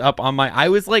left up on my. I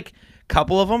was like,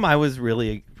 couple of them. I was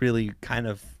really kind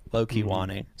of low key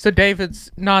wanting. So David's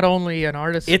not only an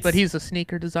artist, It's- but he's a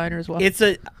sneaker designer as well. It's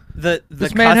the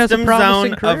This man has a custom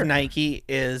promising zone career. of Nike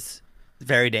is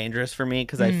very dangerous for me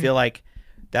because I Mm. feel like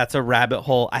that's a rabbit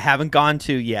hole I haven't gone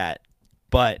to yet.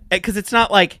 But because it's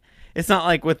not like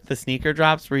with the sneaker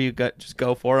drops where you just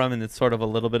go for them and it's sort of a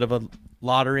little bit of a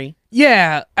lottery.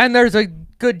 Yeah, and there's a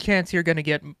good chance you're gonna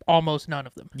get almost none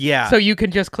of them. Yeah. So you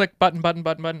can just click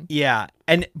button. yeah,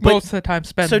 and but Most of the time,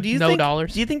 spend so do you no think,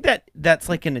 dollars. Do you think that that's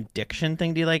like an addiction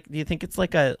thing? Do you think it's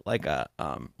like a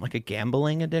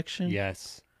gambling addiction?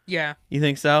 Yes. Yeah, You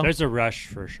think so? There's a rush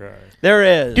for sure. There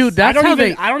is, dude, that's how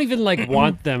they. I don't even like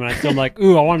want them, and I still am like,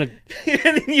 ooh, I want to.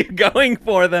 and you're going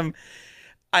for them.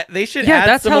 They should Yeah, add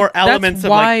that's some how- more that's elements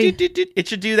of why- like. It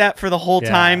should do that for the whole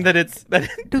Yeah. time that it's.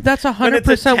 Dude, that's When it's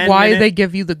a 100% 10 why minute- they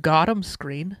give you the Gotham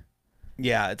screen.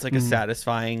 Yeah, it's like a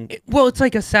satisfying. Well, it's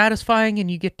like a satisfying,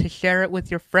 and you get to share it with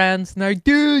your friends. And they're like,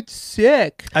 dude,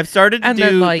 sick. I've started to And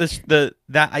then, do like-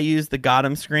 that. I use the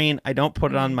Gotham screen. I don't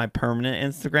put it on my permanent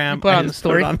Instagram. You put it I on the just put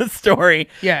story? it on the story.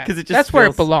 Yeah, 'Cause it just that's where it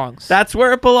feels- belongs. That's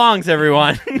where it belongs,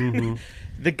 everyone. Mhm.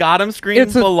 The Gotham screen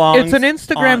it's belongs. an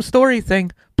Instagram on- story thing,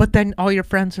 but then all your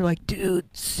friends are like, dude,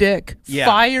 sick. Yeah.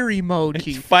 Fire It's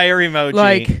emoji. fire emoji.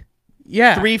 Like,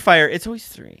 yeah. 3 fire. It's always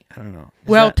 3. I don't know. Is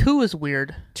Well, that- 2 is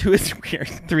weird. 2 is weird.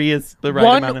 3 is the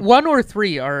right amount. Of, One or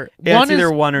 3 are. Yeah, one it's either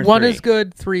is, 1 or 1 3. is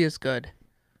good, 3 is good.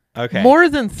 okay. More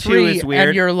than 2 3, is weird.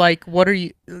 and you're like, what are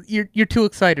you? You're too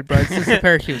excited, bro. This is a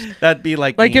pair of shoes. That'd be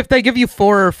like Like me. if they give you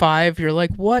 4 or 5, you're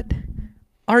like, what?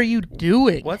 are you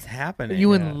doing? What's happening? Are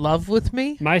you Yeah. in love with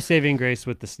me? My saving grace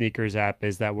with the sneakers app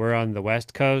is that we're on the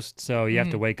West Coast, so you have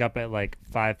to Mm. wake up at like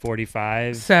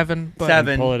 5:45. 7, but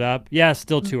Seven. Pull it up. Yeah,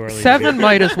 still too early. to 7 be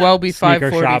might as well be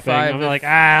sneaker 5:45. shopping. I'm like,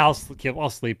 I'll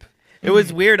sleep. It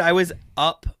was weird. I was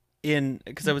up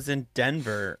because I was in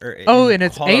Denver. And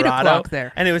it's 8 Colorado, o'clock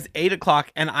there. and it was 8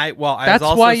 o'clock, and I was That's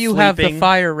also why you have the sleeping.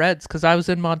 fire reds, because I was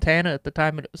in Montana at the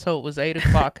time, so it was 8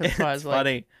 o'clock. And so I was It's like,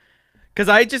 funny because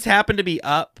I just happened to be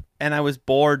up and I was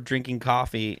bored drinking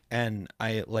coffee, and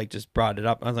I like just brought it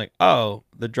up. I was like, "Oh,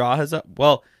 the draw has up."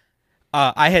 Well,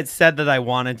 I had said that I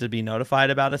wanted to be notified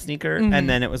about a sneaker, Mhm. and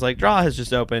then it was like draw has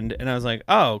just opened, and I was like,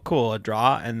 "Oh, cool, a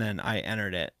draw," and then I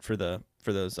entered it for those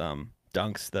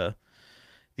dunks, the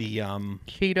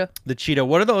cheetah. the cheetah.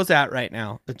 What are those at right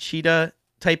now? The cheetah.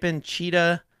 Type in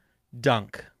cheetah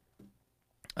dunk.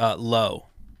 Low,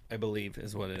 I believe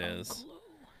is what it is.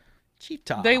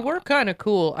 Cheetah. They were kind of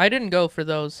cool. I didn't go for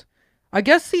those. I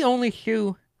guess the only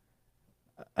shoe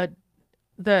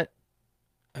that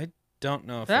Don't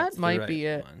know if That that's the might right be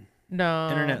it. one. no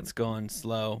Internet's going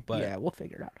slow, but yeah, we'll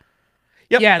figure it out.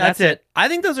 yep, yeah, that's that's it. I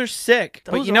think those are sick.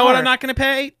 But Those you know what? are. I'm not going to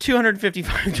pay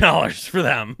 $255 for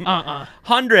them.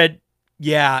 100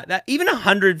 yeah, that even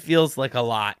 100 feels like a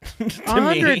lot to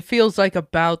 100 me. feels like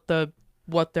about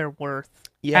what they're worth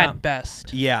Yeah, at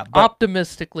best. yeah, but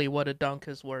Optimistically, what a dunk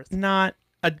is worth. not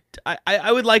a.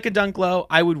 I would like a dunk low.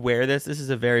 I would wear this. This is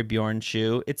a very Bjorn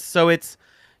shoe. It's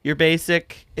your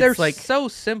basic. They're It's like so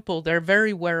simple. They're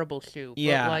very wearable shoe.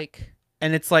 Yeah. But like,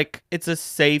 and it's like it's a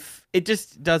safe. It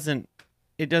just doesn't.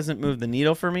 It doesn't move the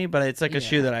needle for me, but it's like a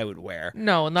shoe Yeah. that I would wear.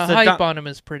 no, and the So hype dunk- on them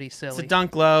is pretty silly. It's a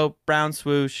dunk low, brown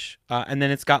swoosh, and then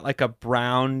it's got like a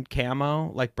brown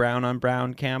camo, like brown on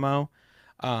brown camo,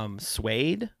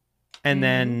 suede, and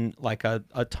then like a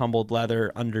tumbled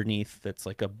leather underneath that's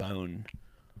like a bone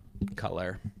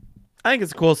color. I think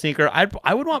it's a cool sneaker.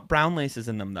 I would want brown laces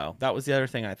in them though. That was the other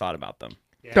thing I thought about them.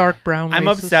 Yeah. Dark brown I'm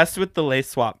laces. obsessed with the lace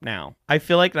swap now. I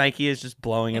feel like Nike is just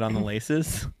blowing it on the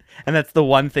laces, and that's the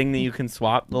one thing that you can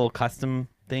swap, the little custom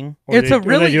thing. Or It's they, a or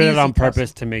really they do it easy on custom.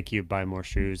 purpose to make you buy more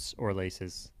shoes or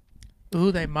laces.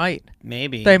 Ooh, they might.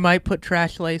 Maybe. They might put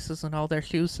trash laces in all their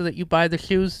shoes so that you buy the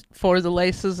shoes for the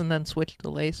laces and then switch the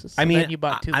laces. So I mean, then you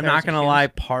bought two I'm pairs not of gonna shoes. lie.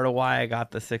 Part of why I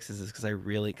got the sixes is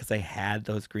because I had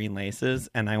those green laces,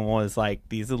 and I was like,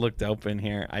 these would look dope in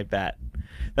here. I bet.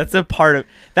 That's a part of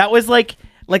that was like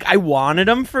I wanted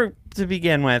them to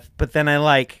begin with, but then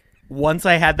once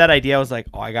I had that idea, I was like,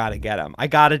 oh, I gotta get them. I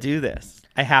gotta do this.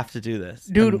 I have to do this,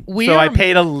 Dude, And so I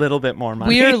paid a little bit more money.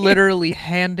 We are literally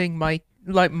handing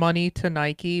money to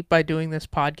Nike by doing this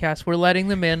podcast. We're letting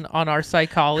them in on our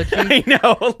psychology. I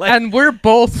know. And we're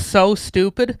both so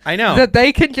stupid I know. that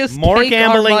they can just More take our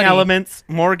gambling money. elements.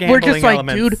 More gambling We're just like,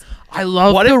 elements. dude, I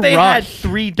love What the if they had rush.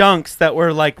 3 dunks that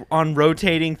were like on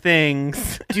rotating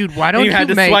things? Dude, why and don't you had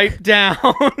to make swipe down?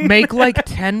 make like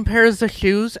 10 pairs of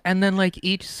shoes, and then like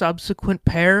each subsequent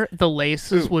pair, the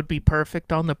laces would be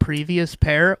perfect on the previous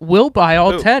pair. We'll buy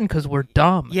all Ooh. 10 because we're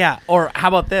dumb. Yeah, or how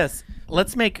about this?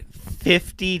 Let's make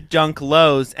 50 dunk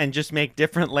lows and just make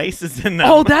different laces in them.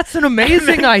 Oh, that's an And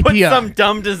amazing then idea. Put some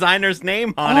dumb designer's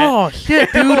name on Oh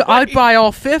shit, dude! I'd buy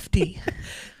all 50. it.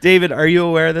 David, are you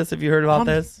aware of this? Have you heard about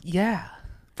this? Yeah,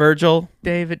 Virgil,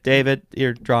 David. David,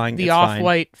 you're drawing. The it's fine.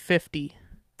 off-white 50.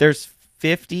 There's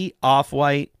 50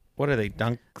 off-white. What are they?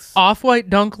 Dunks?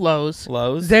 Off-white dunk lows.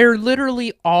 Lows? They're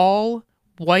literally all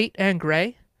white and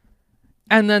gray,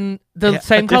 and then the Yeah,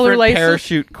 same a color different laces.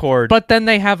 parachute cord. But then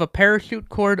they have a parachute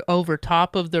cord over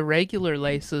top of the regular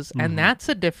laces, Mm-hmm. and that's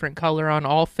a different color on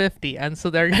all 50. And so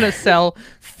they're going to sell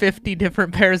 50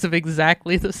 different pairs of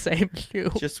exactly the same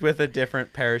shoe. just with a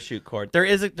different parachute cord.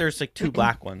 There's like 2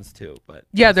 black ones too, but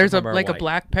Yeah, most of there's them are a white.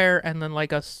 black pair and then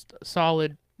like a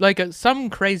solid, some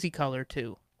crazy color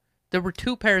too. There were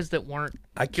 2 pairs that weren't.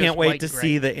 I just can't wait white to gray.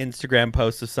 see the Instagram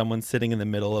post of someone sitting in the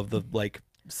middle of the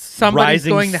Somebody's rising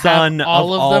going to sun have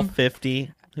all of all them.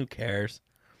 50. Who cares?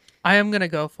 I am going to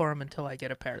go for them until I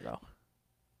get a pair though.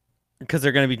 Because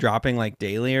they're going to be dropping like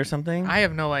daily or something. I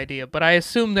have no idea, but I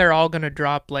assume they're all going to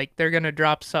drop they're going to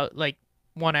drop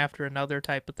one after another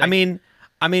type of thing. I mean,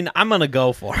 I'm gonna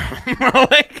go for them. we're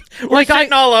Like,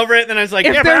 shitting all over it, and I was like,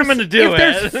 yeah, but I'm gonna do if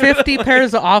it. there's 50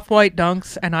 pairs of off-white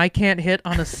dunks and I can't hit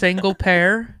on a single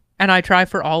pair and I try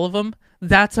for all of them,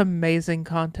 that's amazing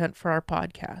content for our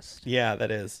podcast. Yeah,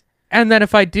 that is. And then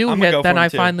if I do I'm gonna hit, go then for 'em I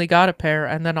too. finally got a pair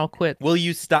and then I'll quit. Will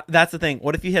you stop? That's the thing.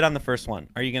 What if you hit on the first one?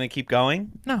 Are you gonna keep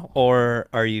going, No. or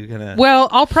are you gonna? Well,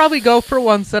 I'll probably go for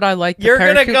ones that I like. The You're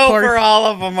gonna parachute go cord. for all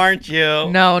of them, aren't you?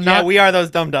 No, Yeah, not- we are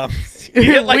those dum dums. You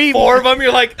get like We- 4 of them.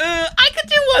 You're like, I could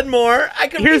do one more. I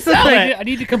could Here's the resell thing, it. I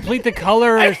need to complete the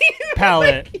color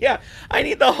palette. Yeah, I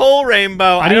need the whole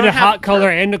rainbow. I need don't a have hot color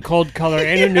and a cold color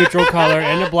and a neutral color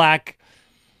and a black.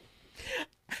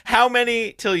 How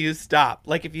many till you stop?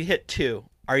 Like if you hit 2,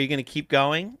 are you gonna keep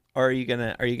going or are you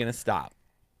gonna stop?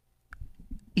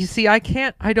 You see, I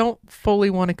don't fully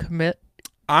want to commit.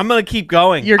 I'm gonna keep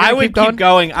going. You're gonna I would keep going? keep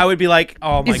going. I would be like,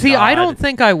 oh my You see, god. I don't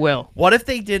think I will. What if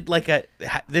they did like a?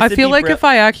 This I would feel be like if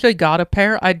I actually got a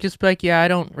pair, I'd just be like, yeah, I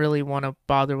don't really want to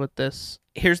bother with this.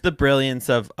 here's the brilliance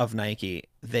of Nike.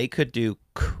 They could do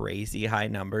crazy high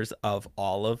numbers of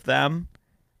all of them,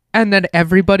 And then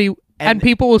everybody and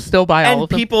people will still buy all and of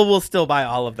them. people will still buy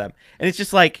all of them. And it's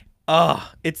just like,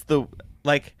 it's the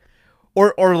like,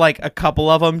 or like a couple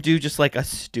of them do just like a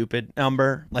stupid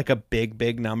number, like a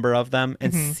big number of them,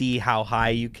 and Mhm. see how high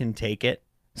you can take it.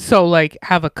 So like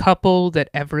have a couple that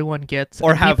everyone gets,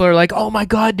 Or and have- people are like, "Oh my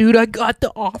god, dude, I got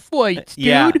the off-whites, dude."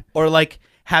 Yeah, or like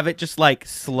have it just like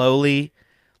slowly,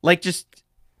 like just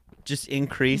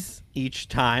increase each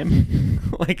time,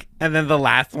 like, and then the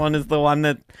last one is the one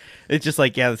that it's just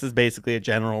like, yeah, this is basically a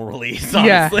general release.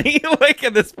 Yeah. Honestly, like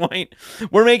at this point,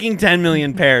 we're making 10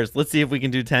 million pairs. Let's see if we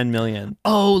can do 10 million.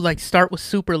 Oh, like start with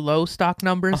super low stock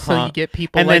numbers so Uh-huh. you get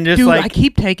people And like, then just dude, like- I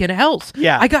keep taking L's.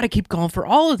 Yeah. I gotta keep going for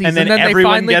all of these. And then they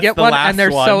everyone finally gets get the one last and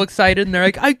they're one. so excited and they're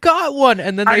like, I got one.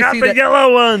 And then I they got see the that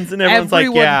yellow ones, and everyone's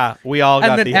everyone- like, yeah, we all got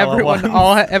and then the yellow everyone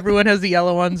ones. everyone has the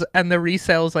yellow ones and the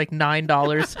resale is like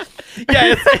 $9.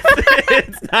 Yeah,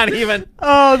 it's not even.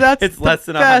 Oh, that's It's the less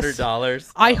than best.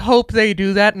 $100. I hope they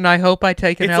do that, and I hope I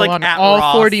take an It's L like on at all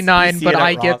Ross. 49, You see but it at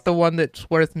I Ross. get the one that's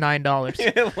worth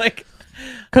 $9 Like,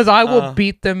 because I will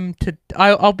beat them to.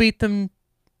 I'll beat them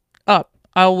up.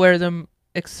 I'll wear them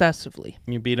excessively.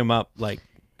 you beat them up like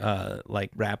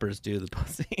rappers do the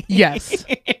pussy. Yes,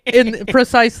 in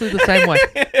precisely the same way.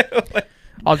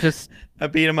 I'll just I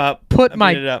beat him up. Put I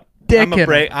my beat it up. dick I'm gonna in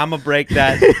break. I'm gonna break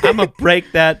that. I'm gonna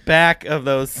break that back of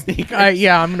those sneakers.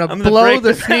 yeah, I'm gonna I'm gonna blow break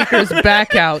the the- sneakers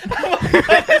back out.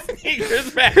 The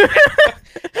sneakers back.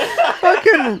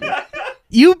 Fucking,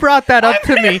 you brought that up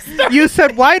to me. You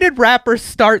said, why did rappers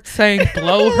start saying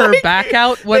 "blow her back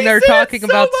out" when They they're say it talking so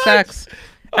about much. sex?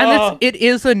 And Oh. it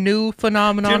is a new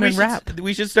phenomenon Dude, in rap.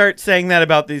 we should start saying that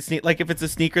about these like if it's a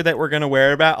sneaker that we're gonna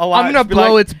wear about a lot. I'm gonna just be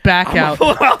blow like, its back I'm gonna out.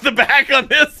 blow out the back on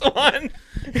this one.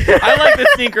 I like the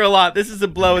sneaker a lot. This is a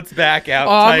blow its back out.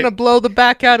 Oh, I'm type. gonna blow the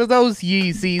back out of those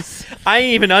Yeezys. I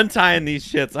ain't even untying these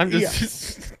shits. I'm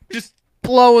just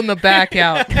Blowing the back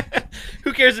out.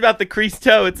 Who cares about the creased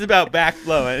toe? It's about back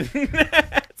blowing.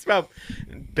 It's about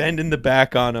bending the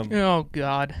back on them. Oh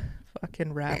God,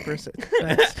 fucking rappers at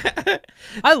best.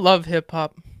 I love hip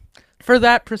hop for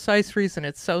that precise reason.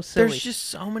 It's so silly. There's just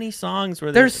so many songs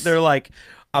where There's- they're like,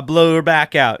 I blow her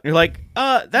back out. You're like,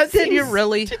 that Did you seems-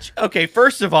 really? Okay,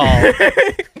 first of all,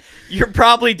 you're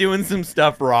probably doing some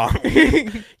stuff wrong.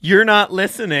 You're not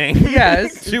listening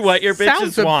Yes, to what your bitches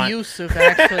sounds want. abusive.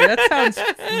 Actually, that sounds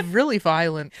really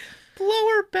violent. Blow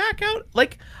her back out.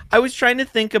 Like, I was trying to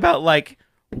think about like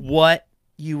what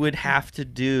you would have to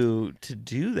do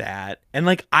that, and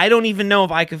like I don't even know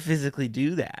if I could physically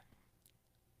do that.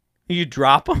 You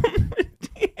drop them,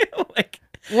 like.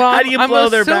 Well, How do you I'm blow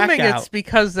their back assuming out? it's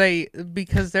because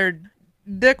their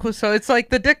dick was so. It's like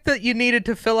the dick that you needed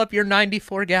to fill up your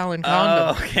 94-gallon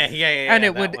condom, Oh, okay, yeah, and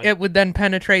that one. it would then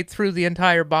penetrate through the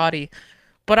entire body.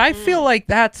 But I feel like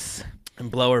that's and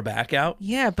blow her back out.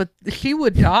 yeah, but she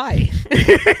would die.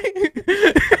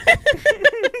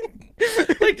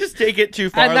 Like, just take it too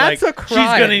far. And that's like, a she's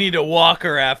crime. gonna need a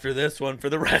walker after this one for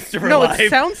the rest of her No, life. it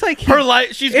sounds like her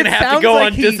life. She's gonna it have to sounds go like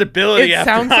on he- disability. It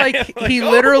after sounds I- like he oh,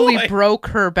 literally boy. broke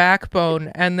her backbone,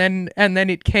 and then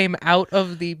it came out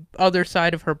of the other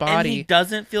side of her And he body.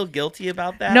 doesn't feel guilty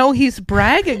about that. No, he's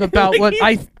bragging about Like what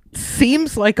he's-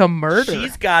 seems like a murder.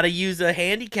 she's got to use a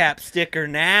handicap sticker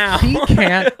now. She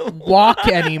can't walk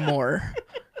anymore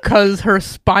because her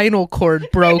spinal cord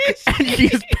broke and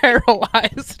she's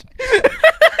paralyzed.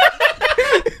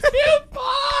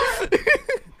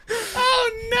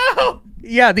 Oh no!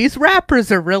 Yeah, these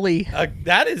rappers are really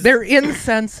That is. they're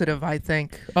insensitive, I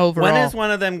think, overall. When is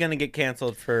one of them gonna get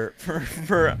canceled for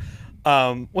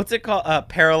what's it called?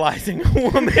 Paralyzing a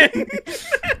woman.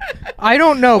 I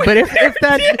don't know, but if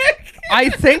that I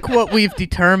think what we've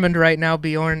determined right now,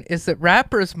 Bjorn, is that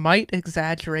rappers might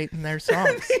exaggerate in their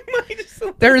songs.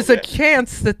 There's a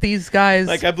chance that these guys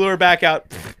Like, I blew her back out.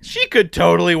 She could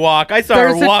totally walk. I saw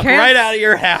There's her a walk chance right out of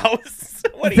your house.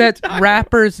 What are you that talking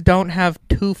rappers don't have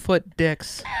 2-foot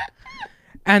dicks.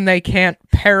 and they can't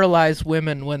paralyze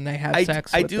women when they have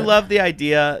sex. I with do them. love the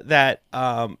idea that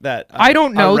I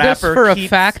don't know this rapper for a keeps-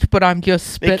 fact, but I'm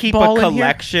just They keep a spitballing here.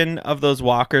 collection of those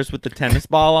walkers with the tennis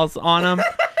balls on them,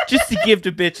 just to give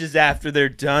to bitches after they're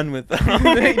done with them.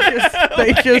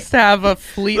 They just have a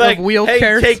fleet like, of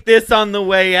wheelchairs. hey, take this on the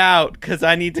way out, because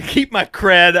I need to keep my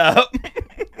cred up.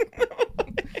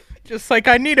 Just like,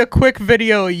 I need a quick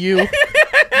video of you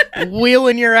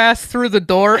wheeling your ass through the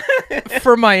door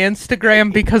for my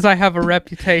Instagram because I have a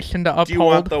reputation to uphold. Do you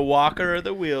want the walker or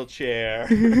the wheelchair?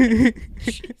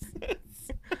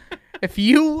 If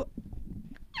you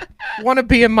want to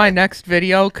be in my next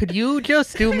video, could you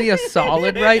just do me a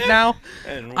solid right now?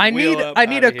 And I wheel need up I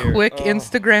need a outta here. quick Oh.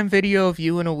 Instagram video of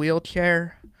you in a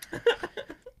wheelchair.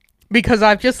 Because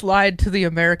I've just lied to the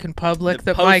American public The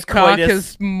that my cock post-coitus-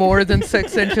 is more than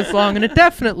 6 inches long, and it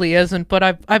definitely isn't. But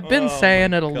I've been Oh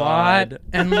saying my it a lot, God.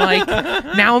 and like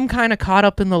now I'm kind of caught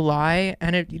up in the lie.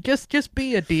 And it just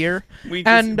be a deer. We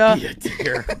just and be a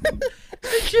deer.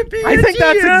 It should be I a think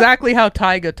that's deer. exactly how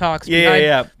Tyga talks. Yeah, behind,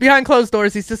 yeah. behind closed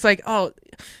doors, he's just like, "Oh,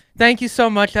 thank you so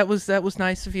much. That was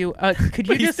nice of you. Could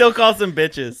you But he just still calls them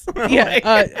bitches. yeah,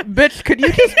 Like, bitch? Could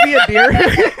you just be a deer?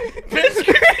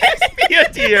 bitch, be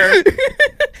a deer.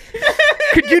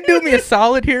 Could you do me a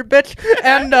solid here, bitch?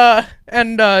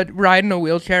 And riding a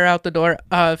wheelchair out the door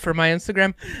for my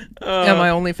Instagram and my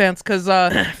OnlyFans, because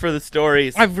For the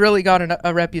stories. I've really got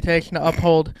a reputation to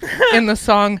uphold. In the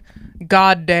song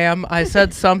 "God Damn," I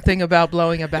said something about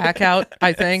blowing a back out,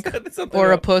 I think, Said something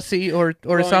or a about pussy, or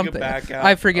blowing a something. back out.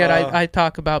 I forget. Oh. I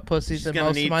talk about pussies She's in gonna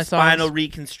most of need my spinal songs.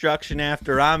 reconstruction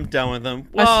after I'm done with them.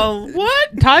 I s- Well,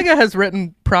 what? Tyga has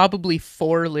written probably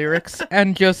 4 lyrics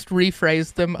and just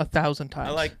rephrased them 1,000 times.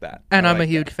 I like that. And I I'm a like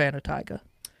huge that. fan of Tyga.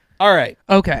 All right.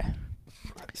 Okay.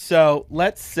 So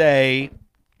let's say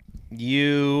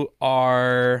you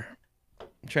are.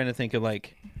 I'm trying to think of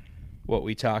like what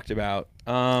we talked about.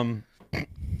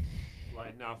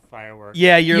 Lighting off fireworks.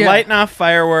 Yeah, you're Yeah. lighting off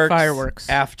Fireworks.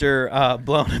 after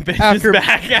blowing a bitch's After-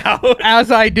 back out.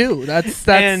 As I do. That's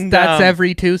And,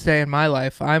 every Tuesday in my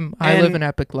life. I live and- an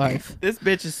epic life. This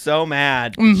bitch is so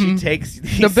mad. She Mhm. takes The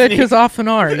these bitches often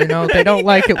are, they don't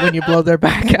like it when you blow their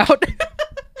back out.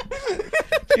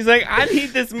 She's like, I need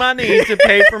this money to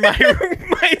pay for my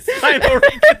my spinal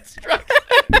reconstruction.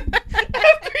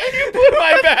 After you blew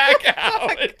my back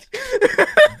out.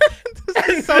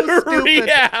 And so the stupid.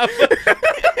 rehab.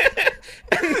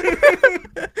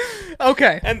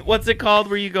 Okay. And what's it called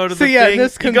where you go to So the yeah, thing?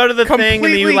 this you go to the thing and then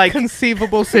completely you like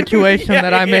conceivable situation Yeah,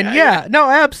 that I'm in. yeah, Yeah, no,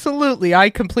 absolutely. I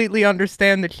completely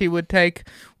understand that she would take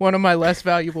one of my less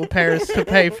valuable pairs to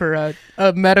pay for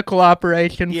a medical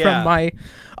operation Yeah. from my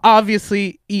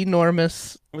obviously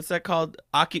enormous. what's that called?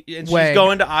 And she's Wag.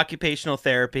 going to occupational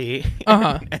therapy.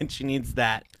 Uh-huh. And she needs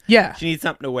that. Yeah. She needs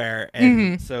something to wear,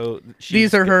 and Mhm. so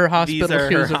These are her these hospital are her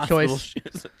shoes of hospital choice.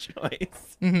 shoes of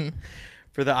choice hmm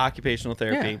for the occupational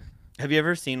therapy. Yeah. Have you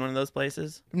ever seen one of those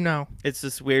places? No. It's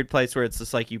this weird place where it's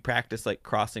just like you practice like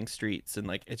crossing streets and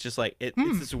like it's just like it's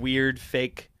this weird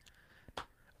fake.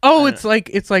 Oh, don't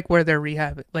it's like where they're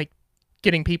rehab, like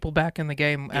getting people back in the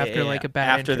game after like a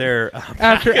bad after injury. their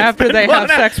after they have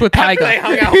sex with after Tyga. they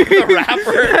hung out with the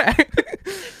rapper.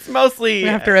 It's mostly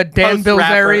After a Dan post-rapper.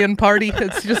 Bilzerian party,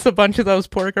 it's just a bunch of those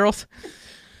poor girls.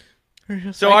 They're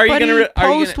just So like, are you "Buddy, gonna re- are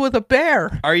you posed gonna- with a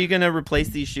bear?" Are you gonna replace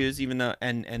these shoes even though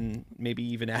and maybe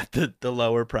even at the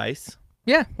lower price?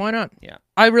 Yeah, why not? Yeah.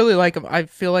 I really like them. I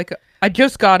feel like I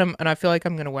just got them, and I feel like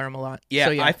I'm gonna wear them a lot. Yeah,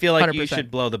 So, yeah I feel like 100%. you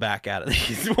should blow the back out of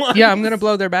these ones. Yeah, I'm gonna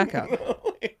blow their back out.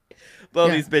 blow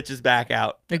Yeah. these bitches back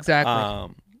out. Exactly.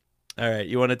 All right,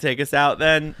 you want to take us out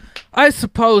then? I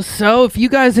suppose so. If you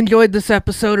guys enjoyed this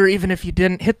episode, or even if you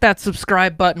didn't, hit that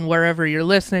subscribe button wherever you're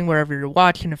listening, wherever you're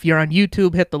watching. If you're on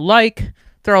YouTube, hit the like,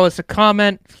 throw us a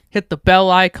comment, hit the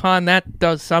bell icon. That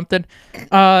does something.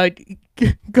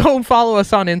 Go and follow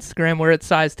us on Instagram. We're at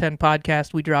Size 10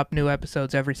 Podcast. We drop new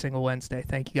episodes every single Wednesday.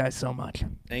 Thank you guys so much.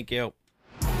 Thank you.